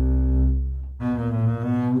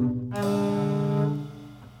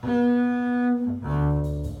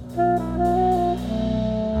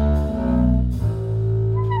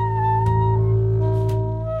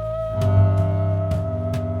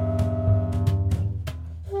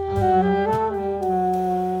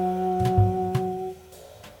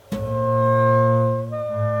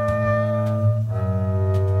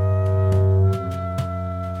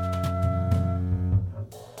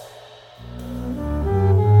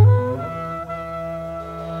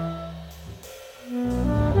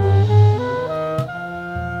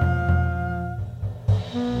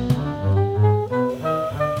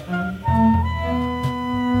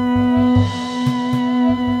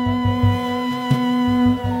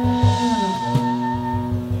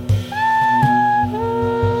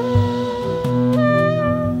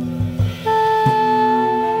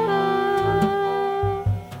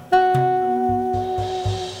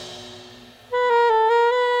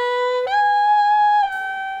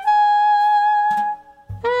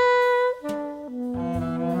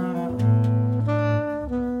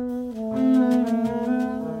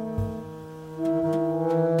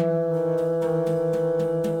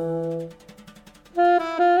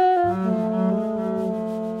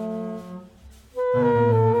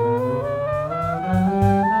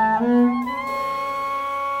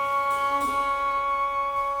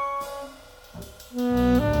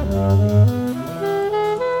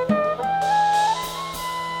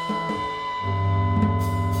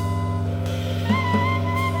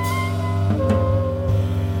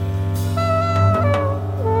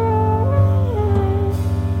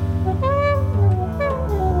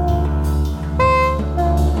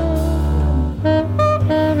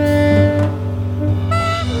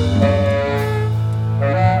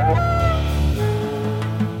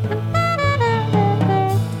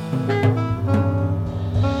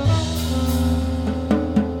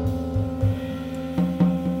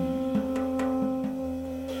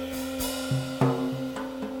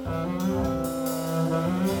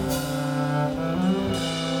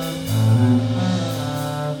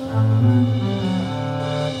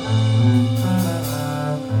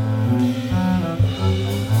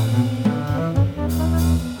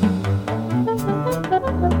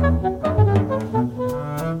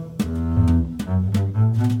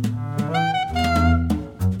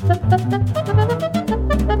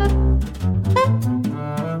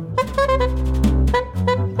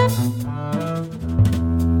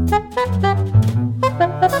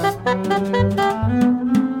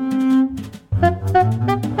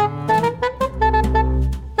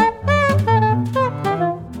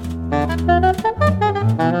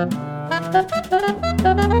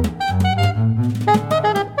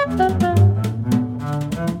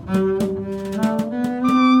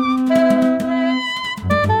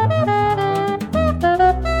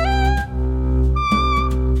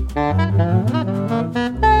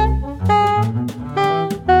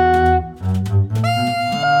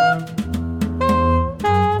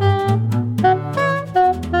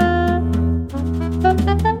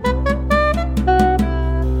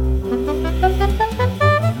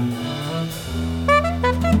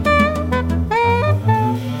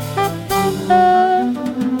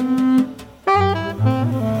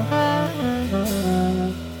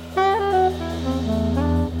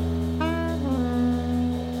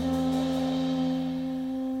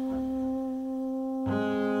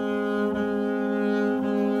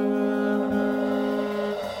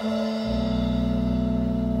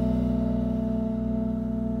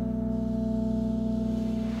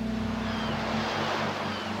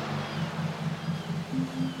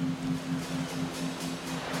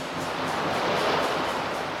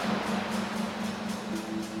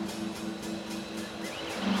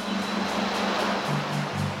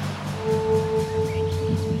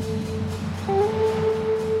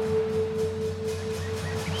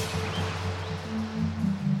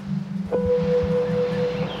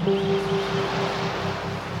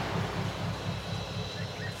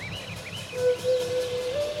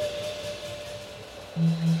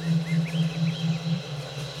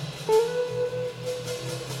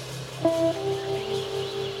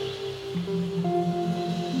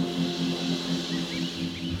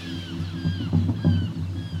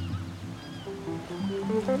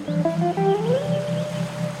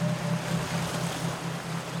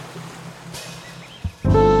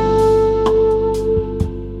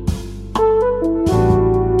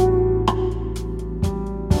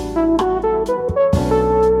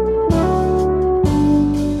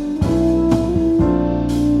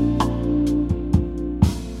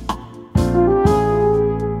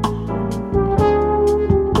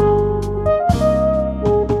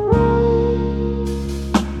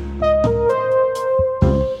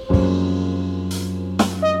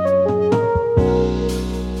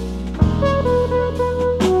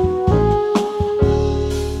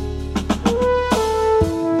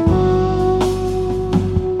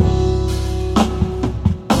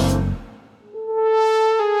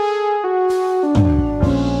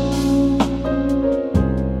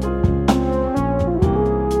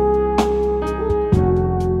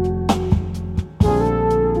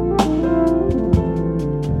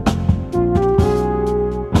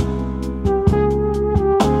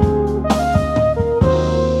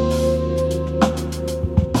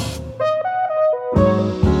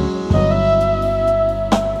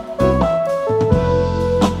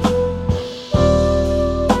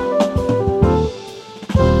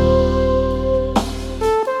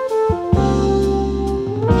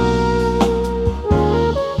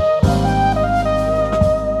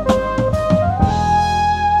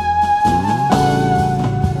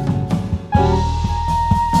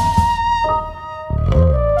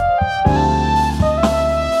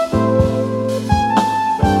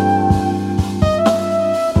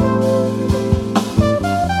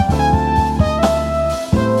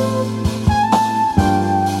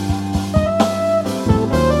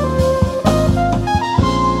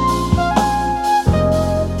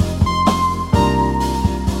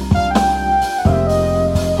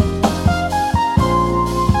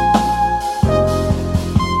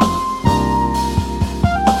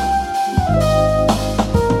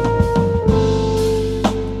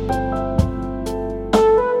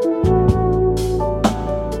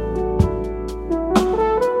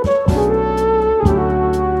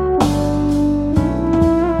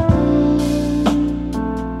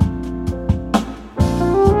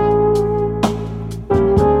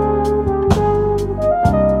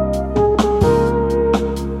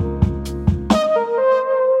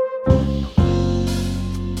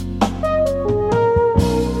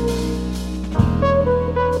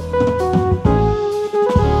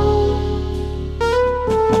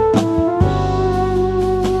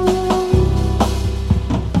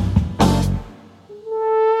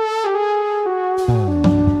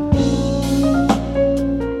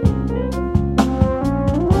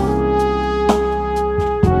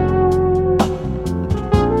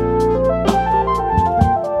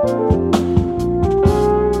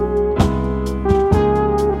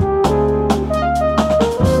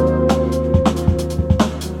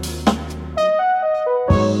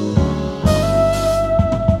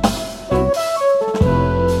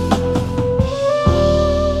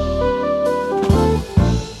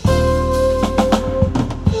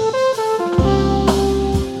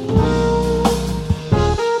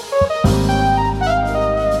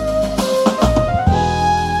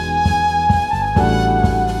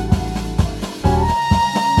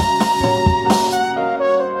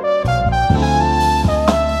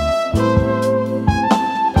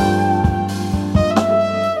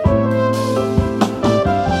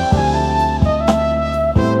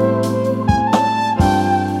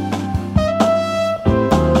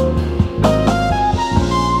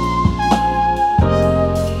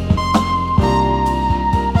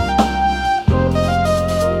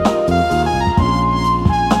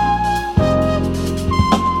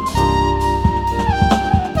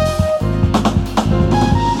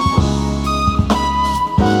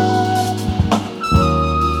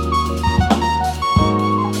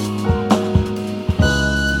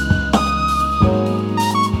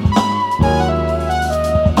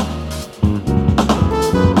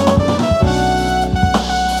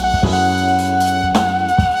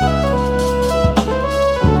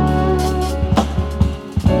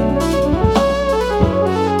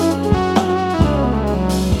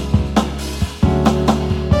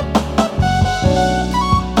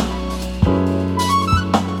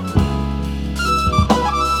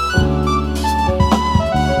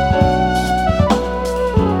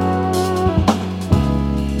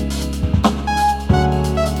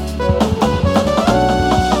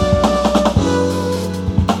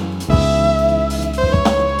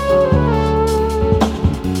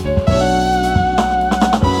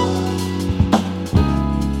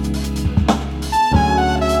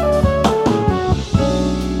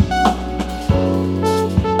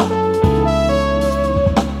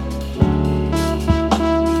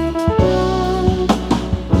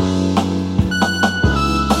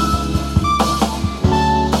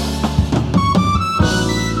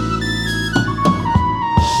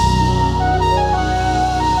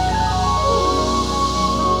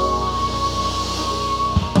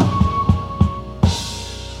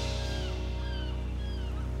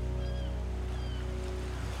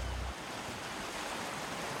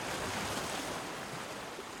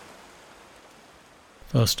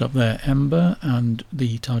 First up there, Ember and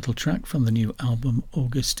the title track from the new album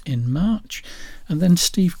August in March, and then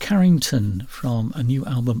Steve Carrington from a new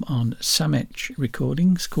album on Samech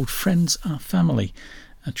Recordings called Friends Are Family,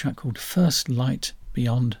 a track called First Light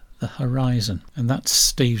Beyond the Horizon. And that's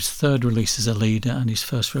Steve's third release as a leader and his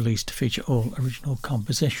first release to feature all original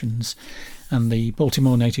compositions. And the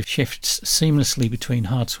Baltimore native shifts seamlessly between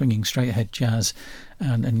hard-swinging straight-ahead jazz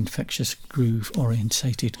and an infectious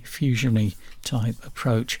groove-orientated fusion-y type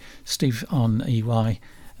approach. Steve on EY,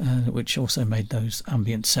 which also made those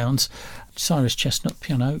ambient sounds. Cyrus Chestnut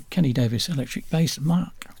piano, Kenny Davis electric bass,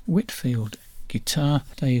 Mark Whitfield guitar,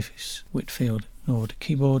 Davis Whitfield Nord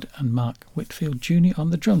keyboard, and Mark Whitfield Jr. on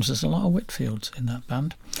the drums. There's a lot of Whitfields in that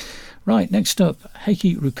band. Right, next up,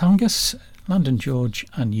 Heikki Ruokangas, Landon George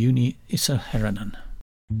and Jouni Isoherranen.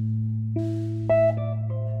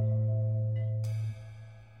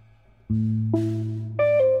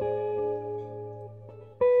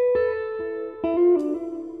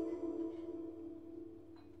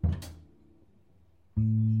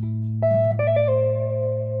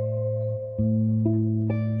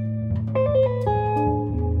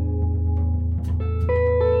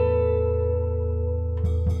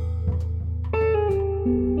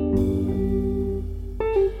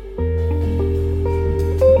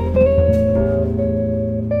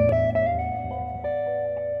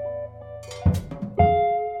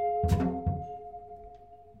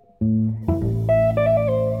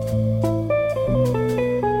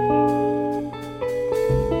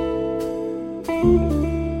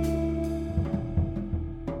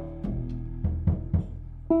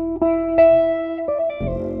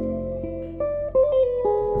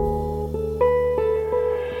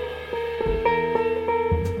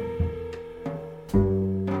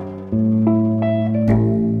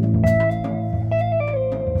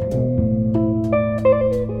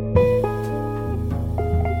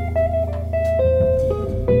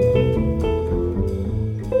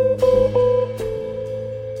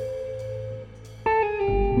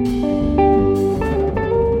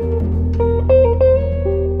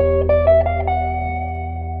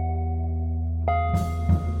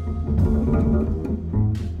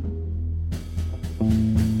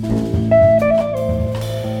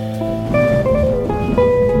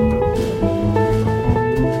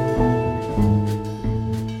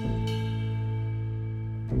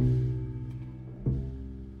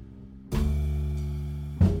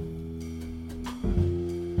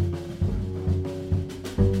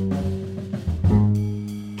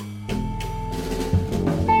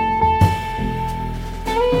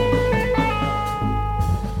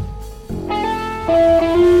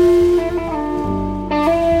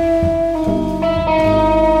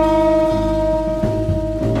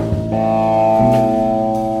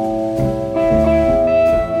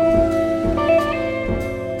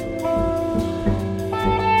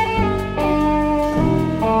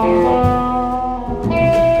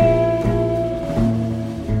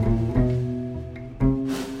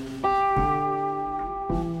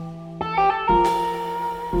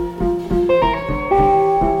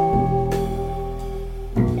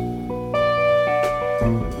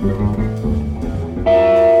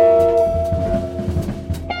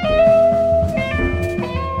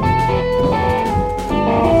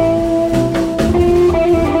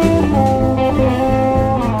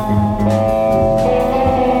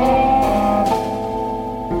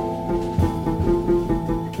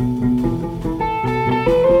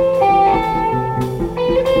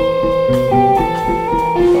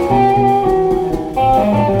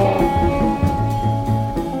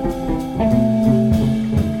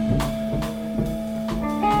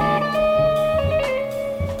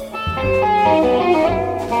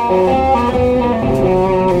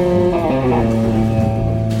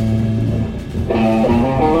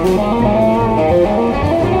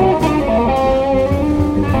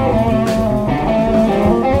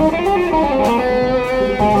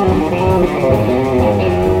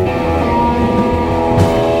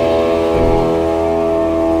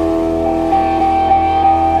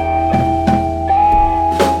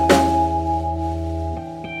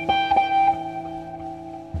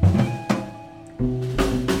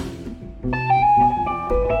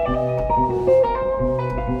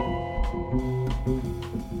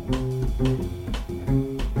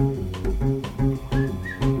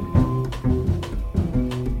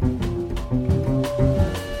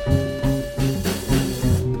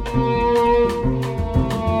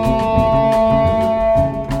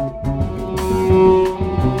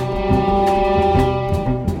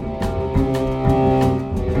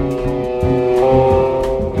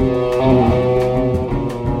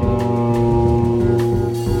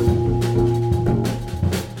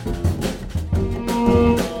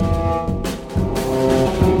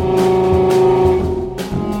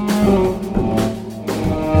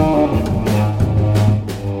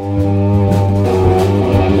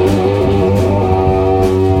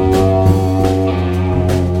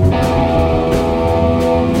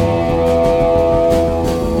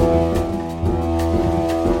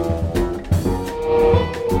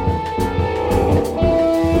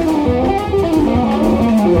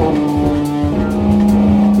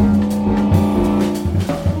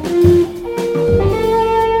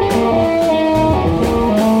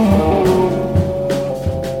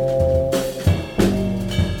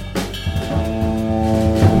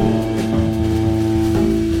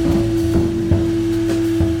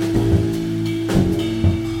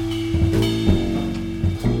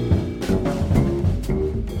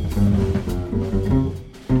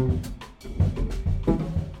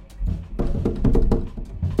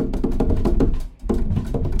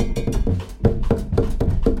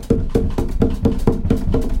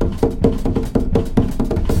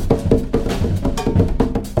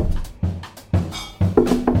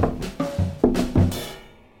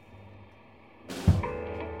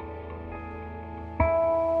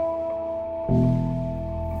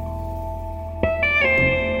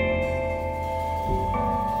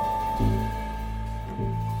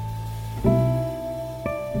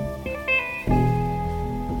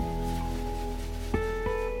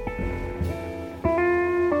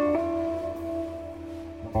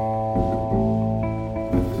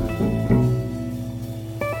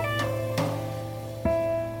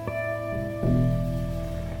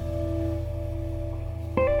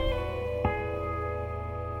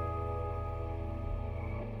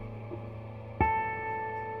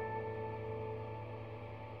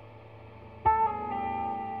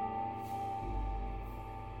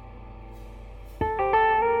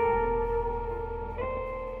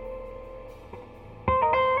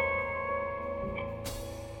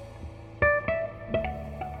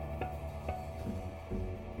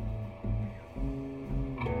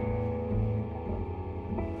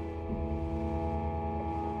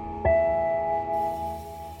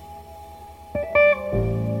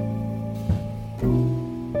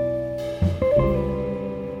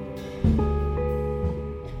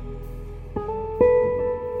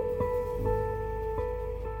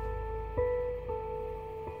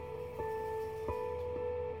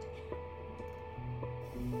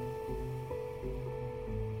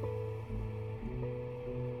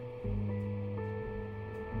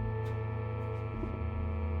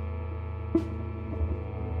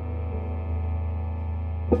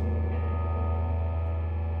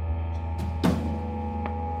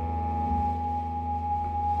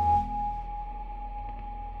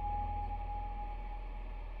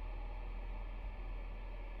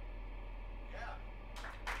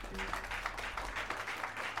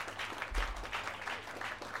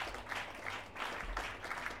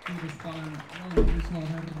 Kiitos paljon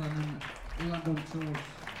Isoherranen, Landon George,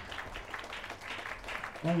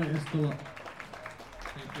 Olli Estola,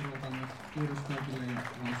 Heikki Ruokangas. Kiitos kaikille ja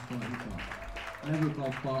hauskaa iltaa.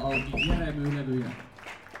 Levykauppaa auki, Jere myy levyjä.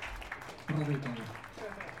 Radikaali.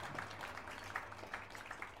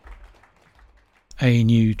 A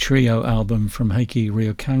new trio album from Heikki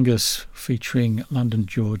Ruokangas featuring Landon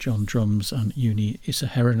George on drums and Jouni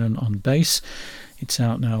Isoherranen on bass. It's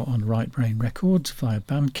out now on Right Brain Records via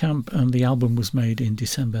Bandcamp, and the album was made in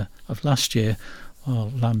December of last year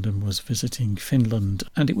while Landon was visiting Finland,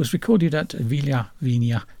 and it was recorded at Vilja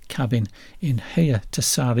Vinia Cabin in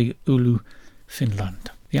Heijätasaari, Oulu,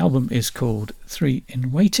 Finland. The album is called Three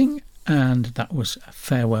in Waiting, and that was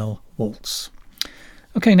Farewell Waltz.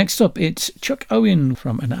 Okay, next up it's Chuck Owen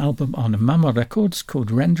from an album on Mama Records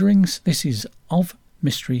called Renderings. This is Of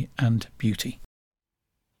Mystery and Beauty.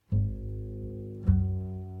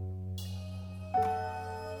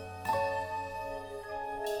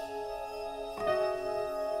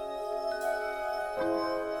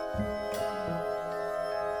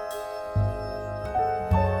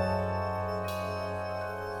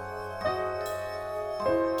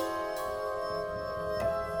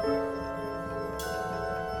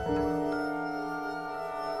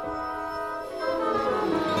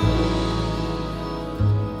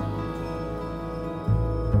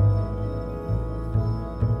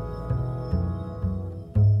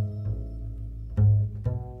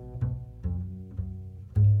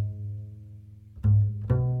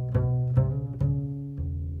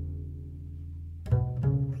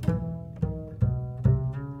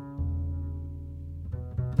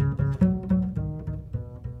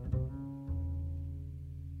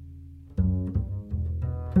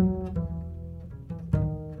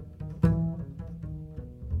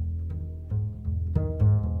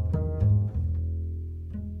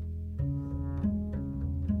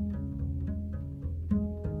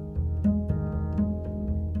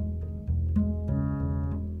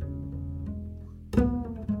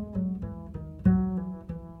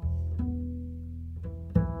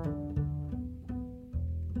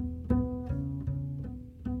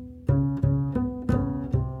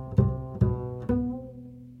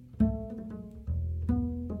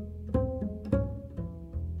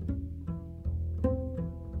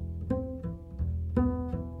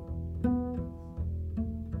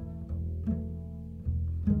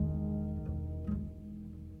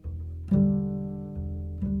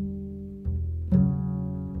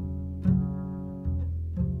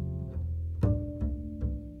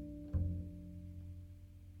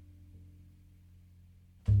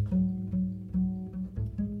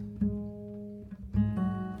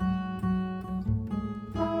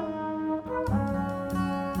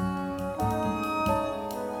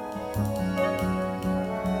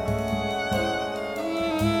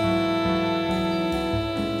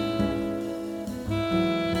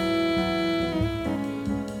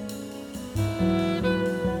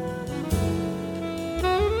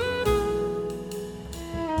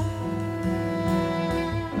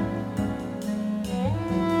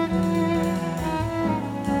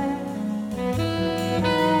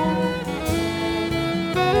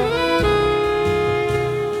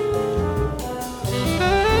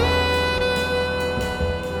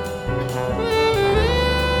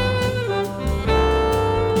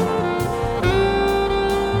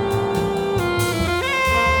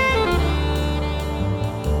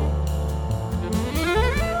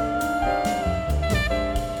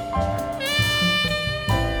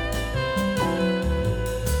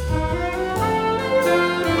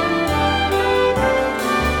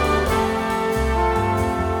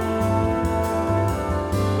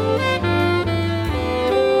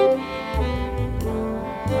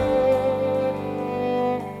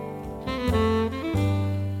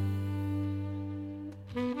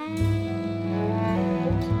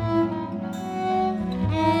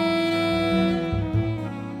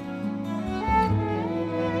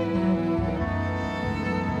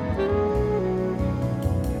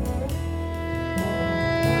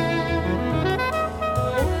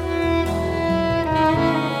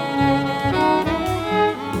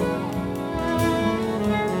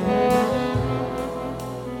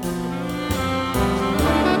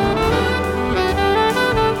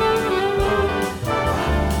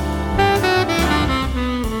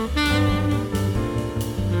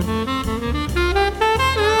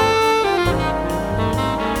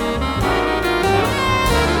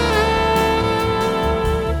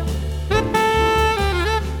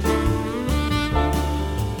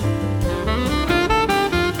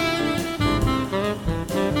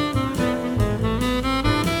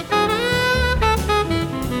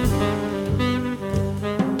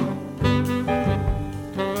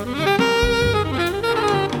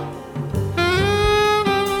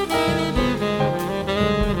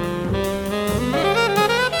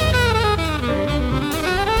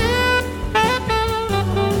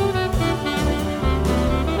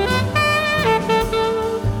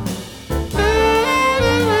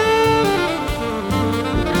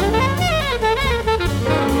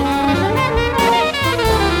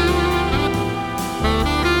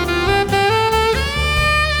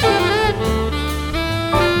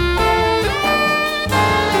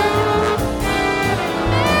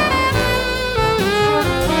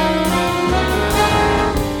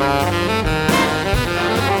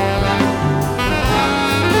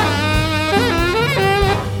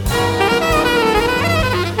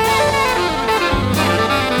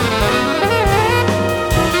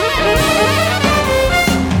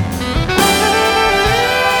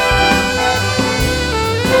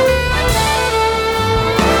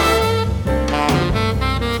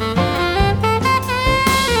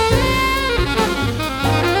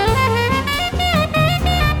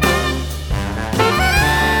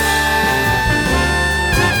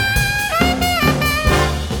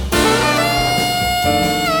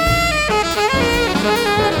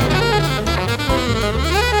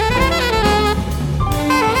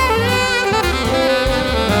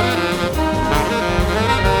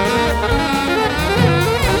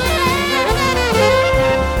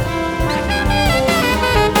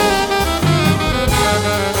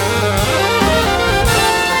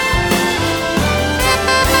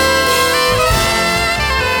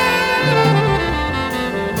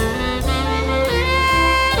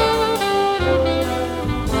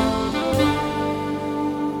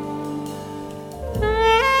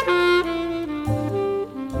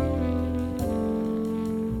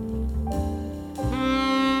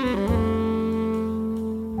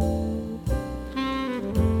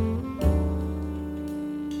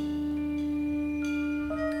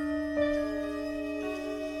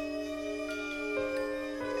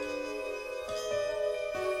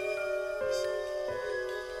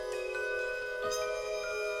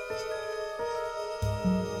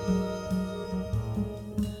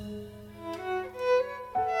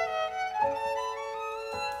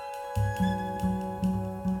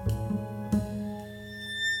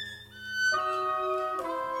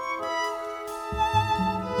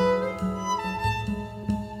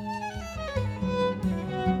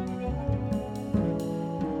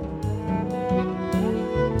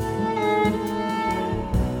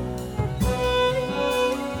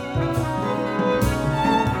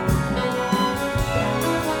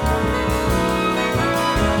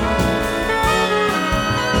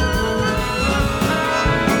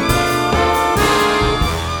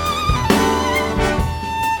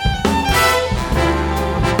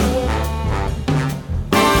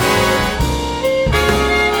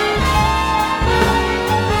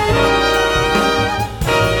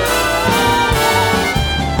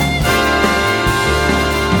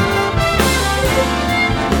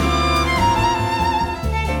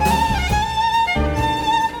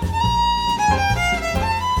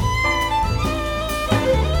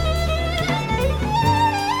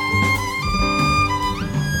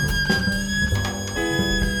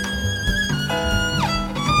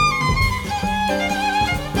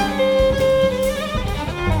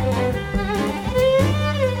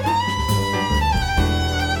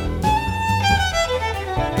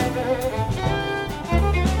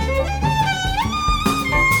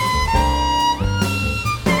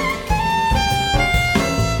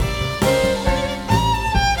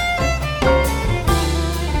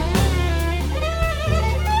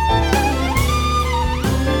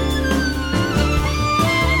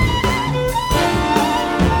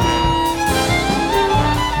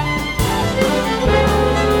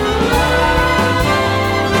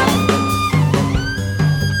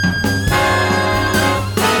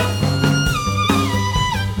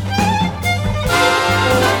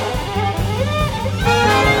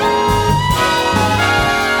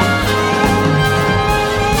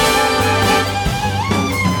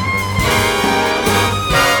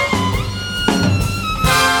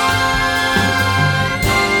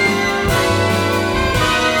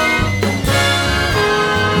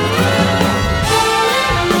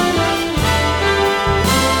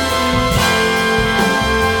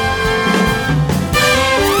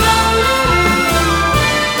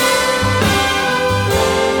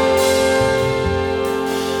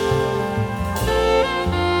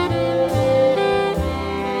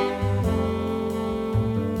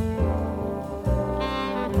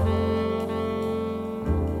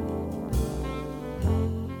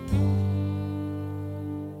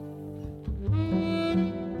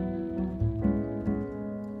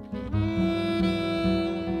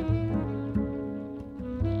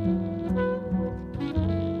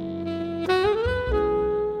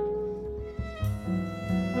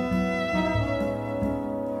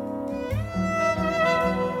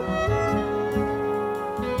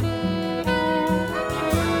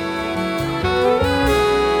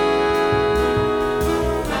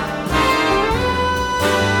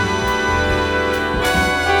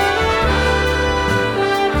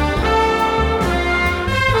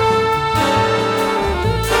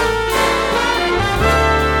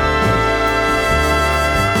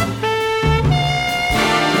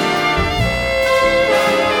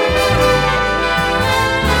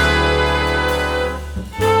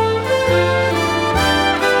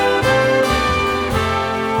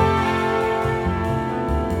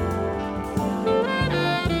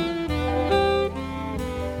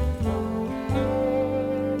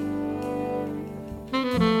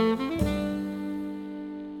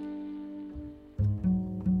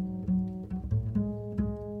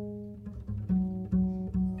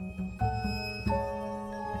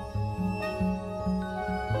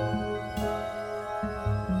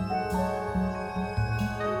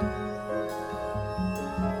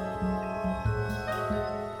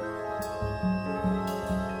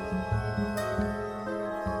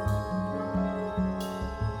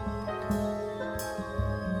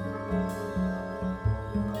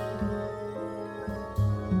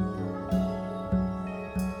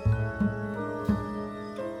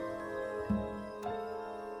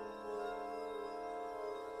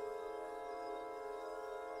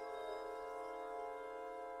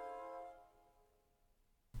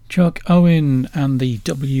 Chuck Owen and the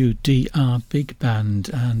WDR Big Band,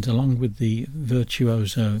 and along with the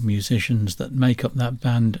virtuoso musicians that make up that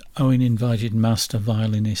band, Owen invited master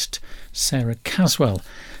violinist Sarah Caswell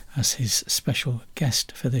as his special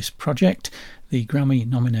guest for this project. The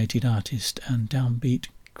Grammy-nominated artist and Downbeat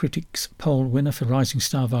Critics Poll winner for Rising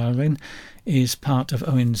Star Violin is part of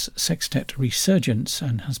Owen's sextet resurgence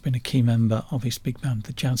and has been a key member of his big band,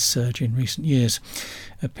 the Jazz Surge, in recent years,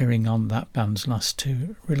 appearing on that band's last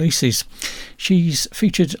 2 releases. She's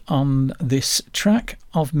featured on this track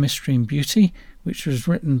of Mystery and Beauty, which was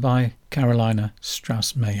written by Carolina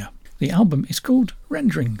Strauss-Meyer. The album is called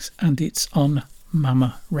Renderings and it's on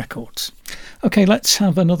Mama Records. Okay, let's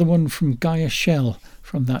have another one from Gaea Schell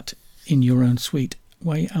from that In Your Own Sweet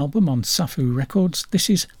Way album on Safu Records. This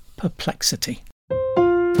is Perplexity.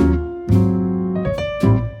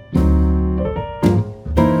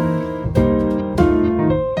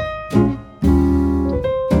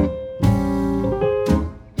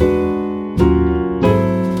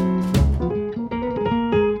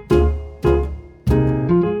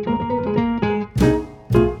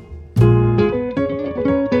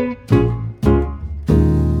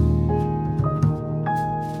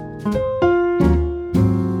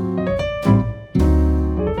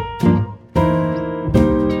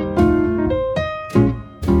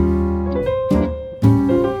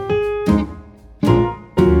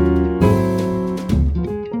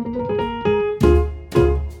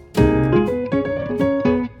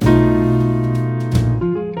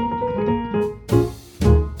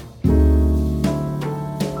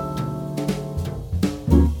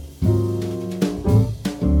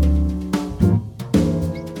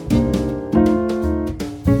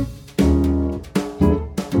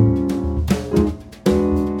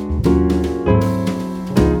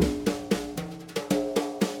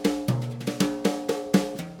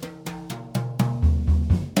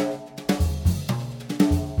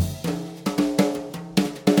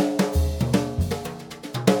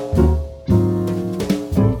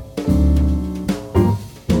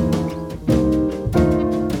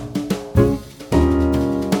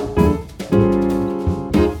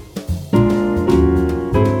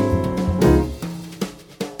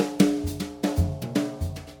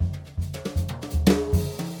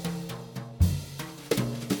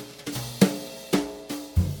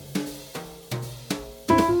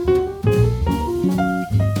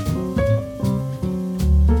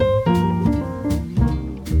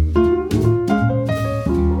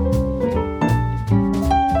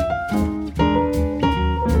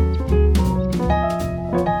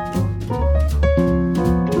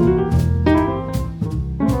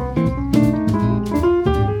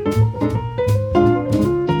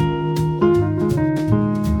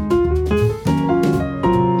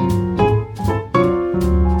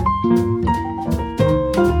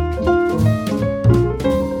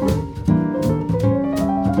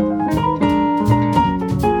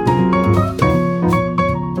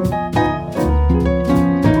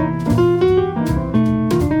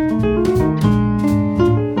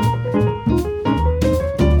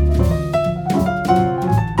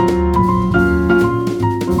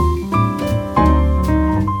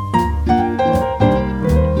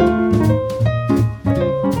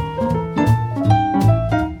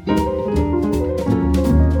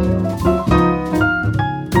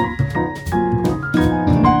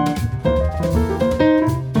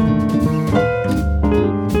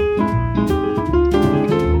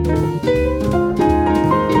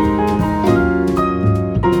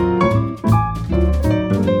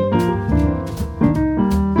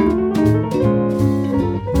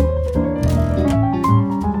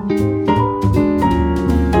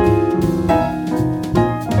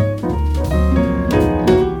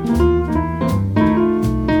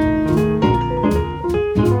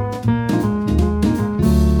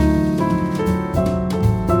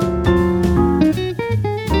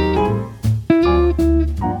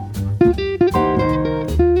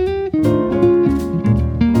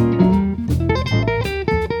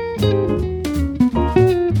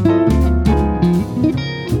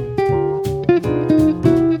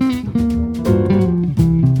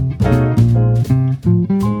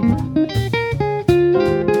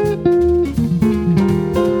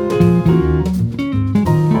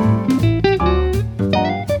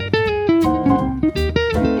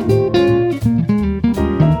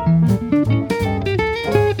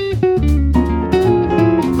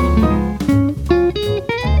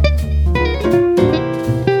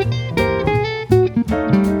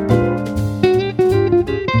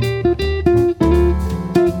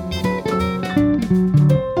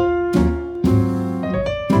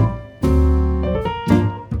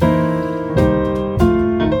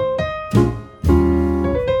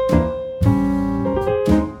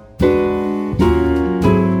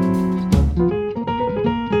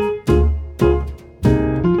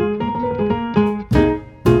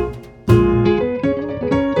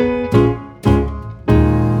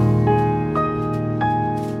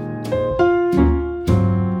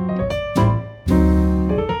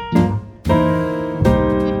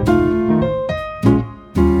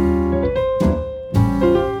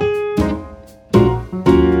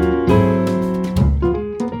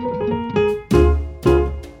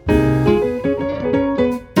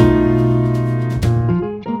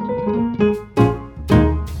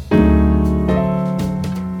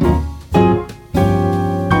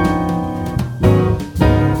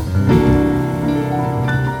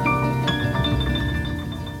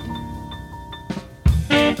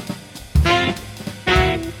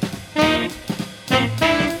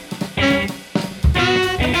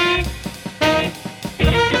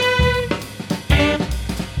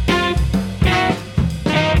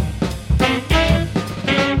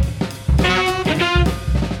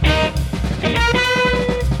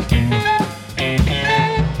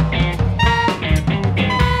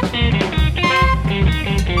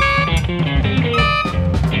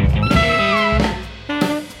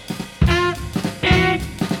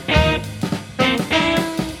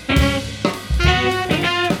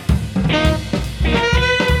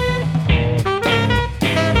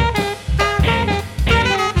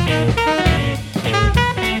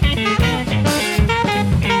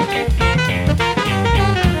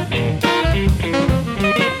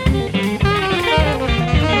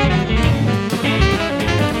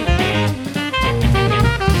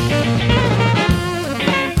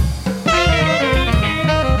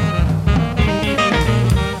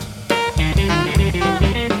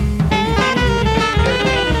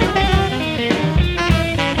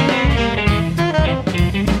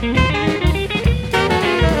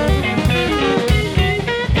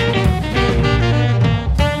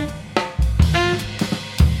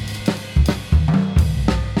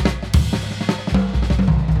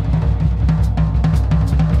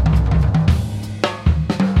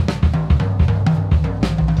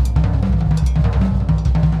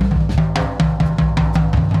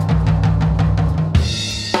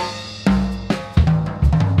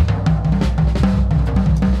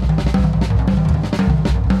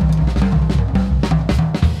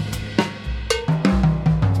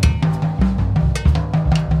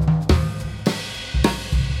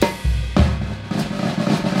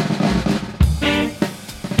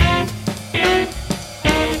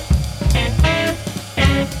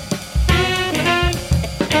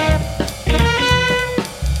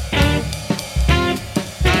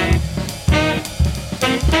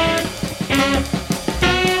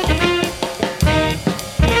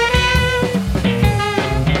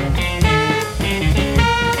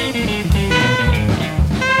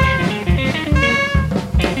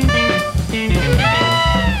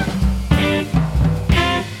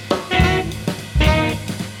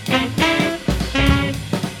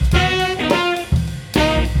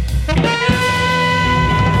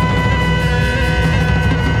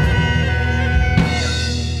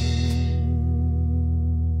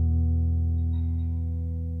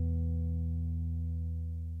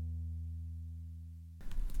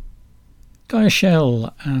 Gaea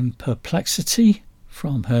Schell and Perplexity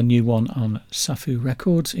from her new one on Safu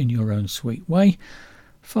Records, In Your Own Sweet Way,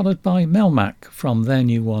 followed by Melmac from their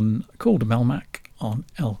new one called Melmac on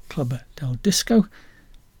El Club del Disco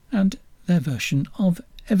and their version of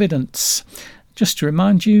Evidence. Just to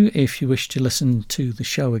remind you, if you wish to listen to the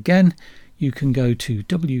show again, you can go to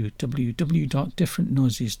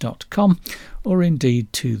www.differentnoises.com or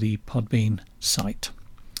indeed to the Podbean site.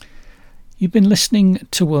 You've been listening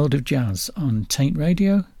to World of Jazz on Taint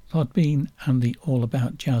Radio, Podbean and the All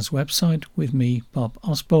About Jazz website with me, Bob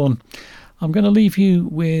Osborne. I'm going to leave you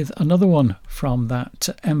with another one from that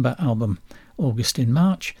Ember album, August in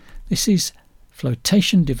March. This is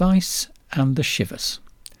Flotation Device and the Shivers.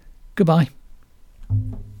 Goodbye.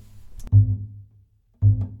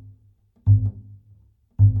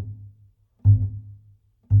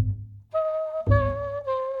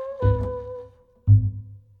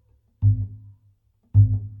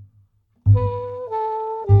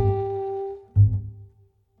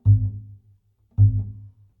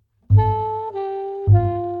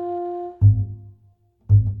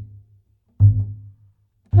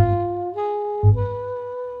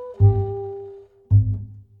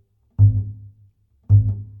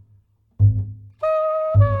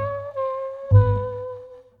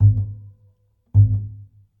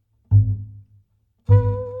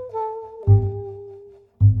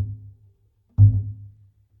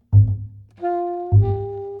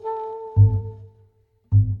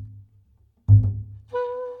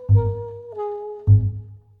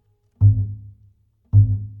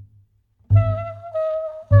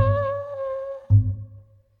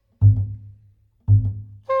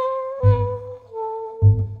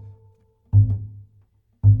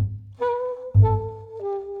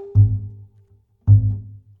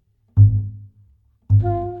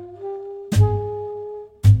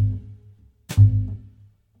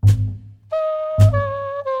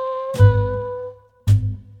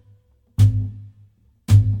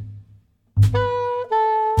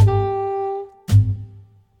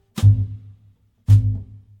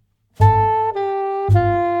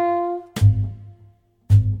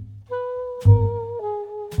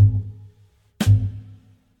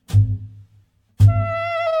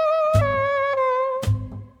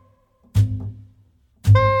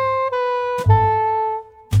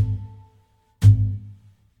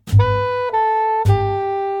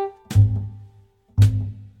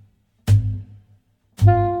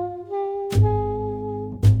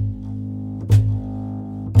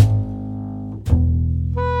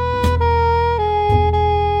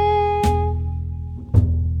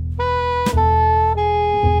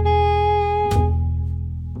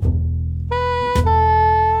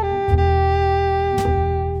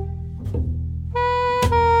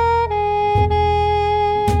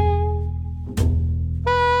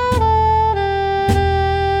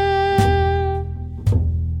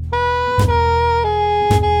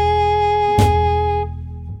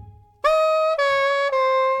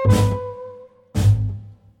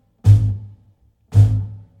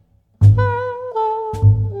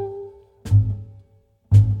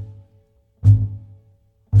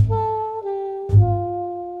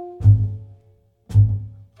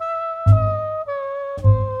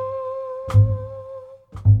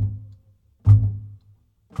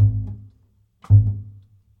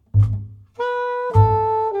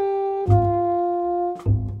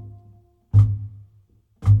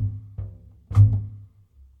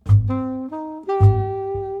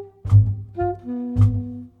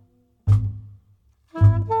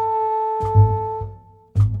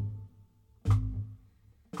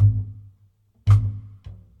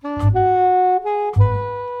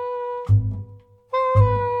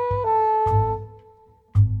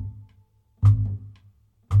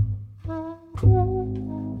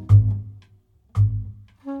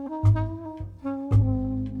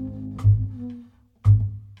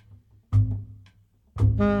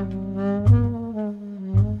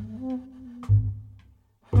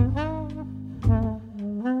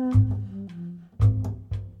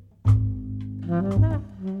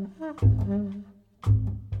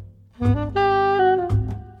 Mm-hmm.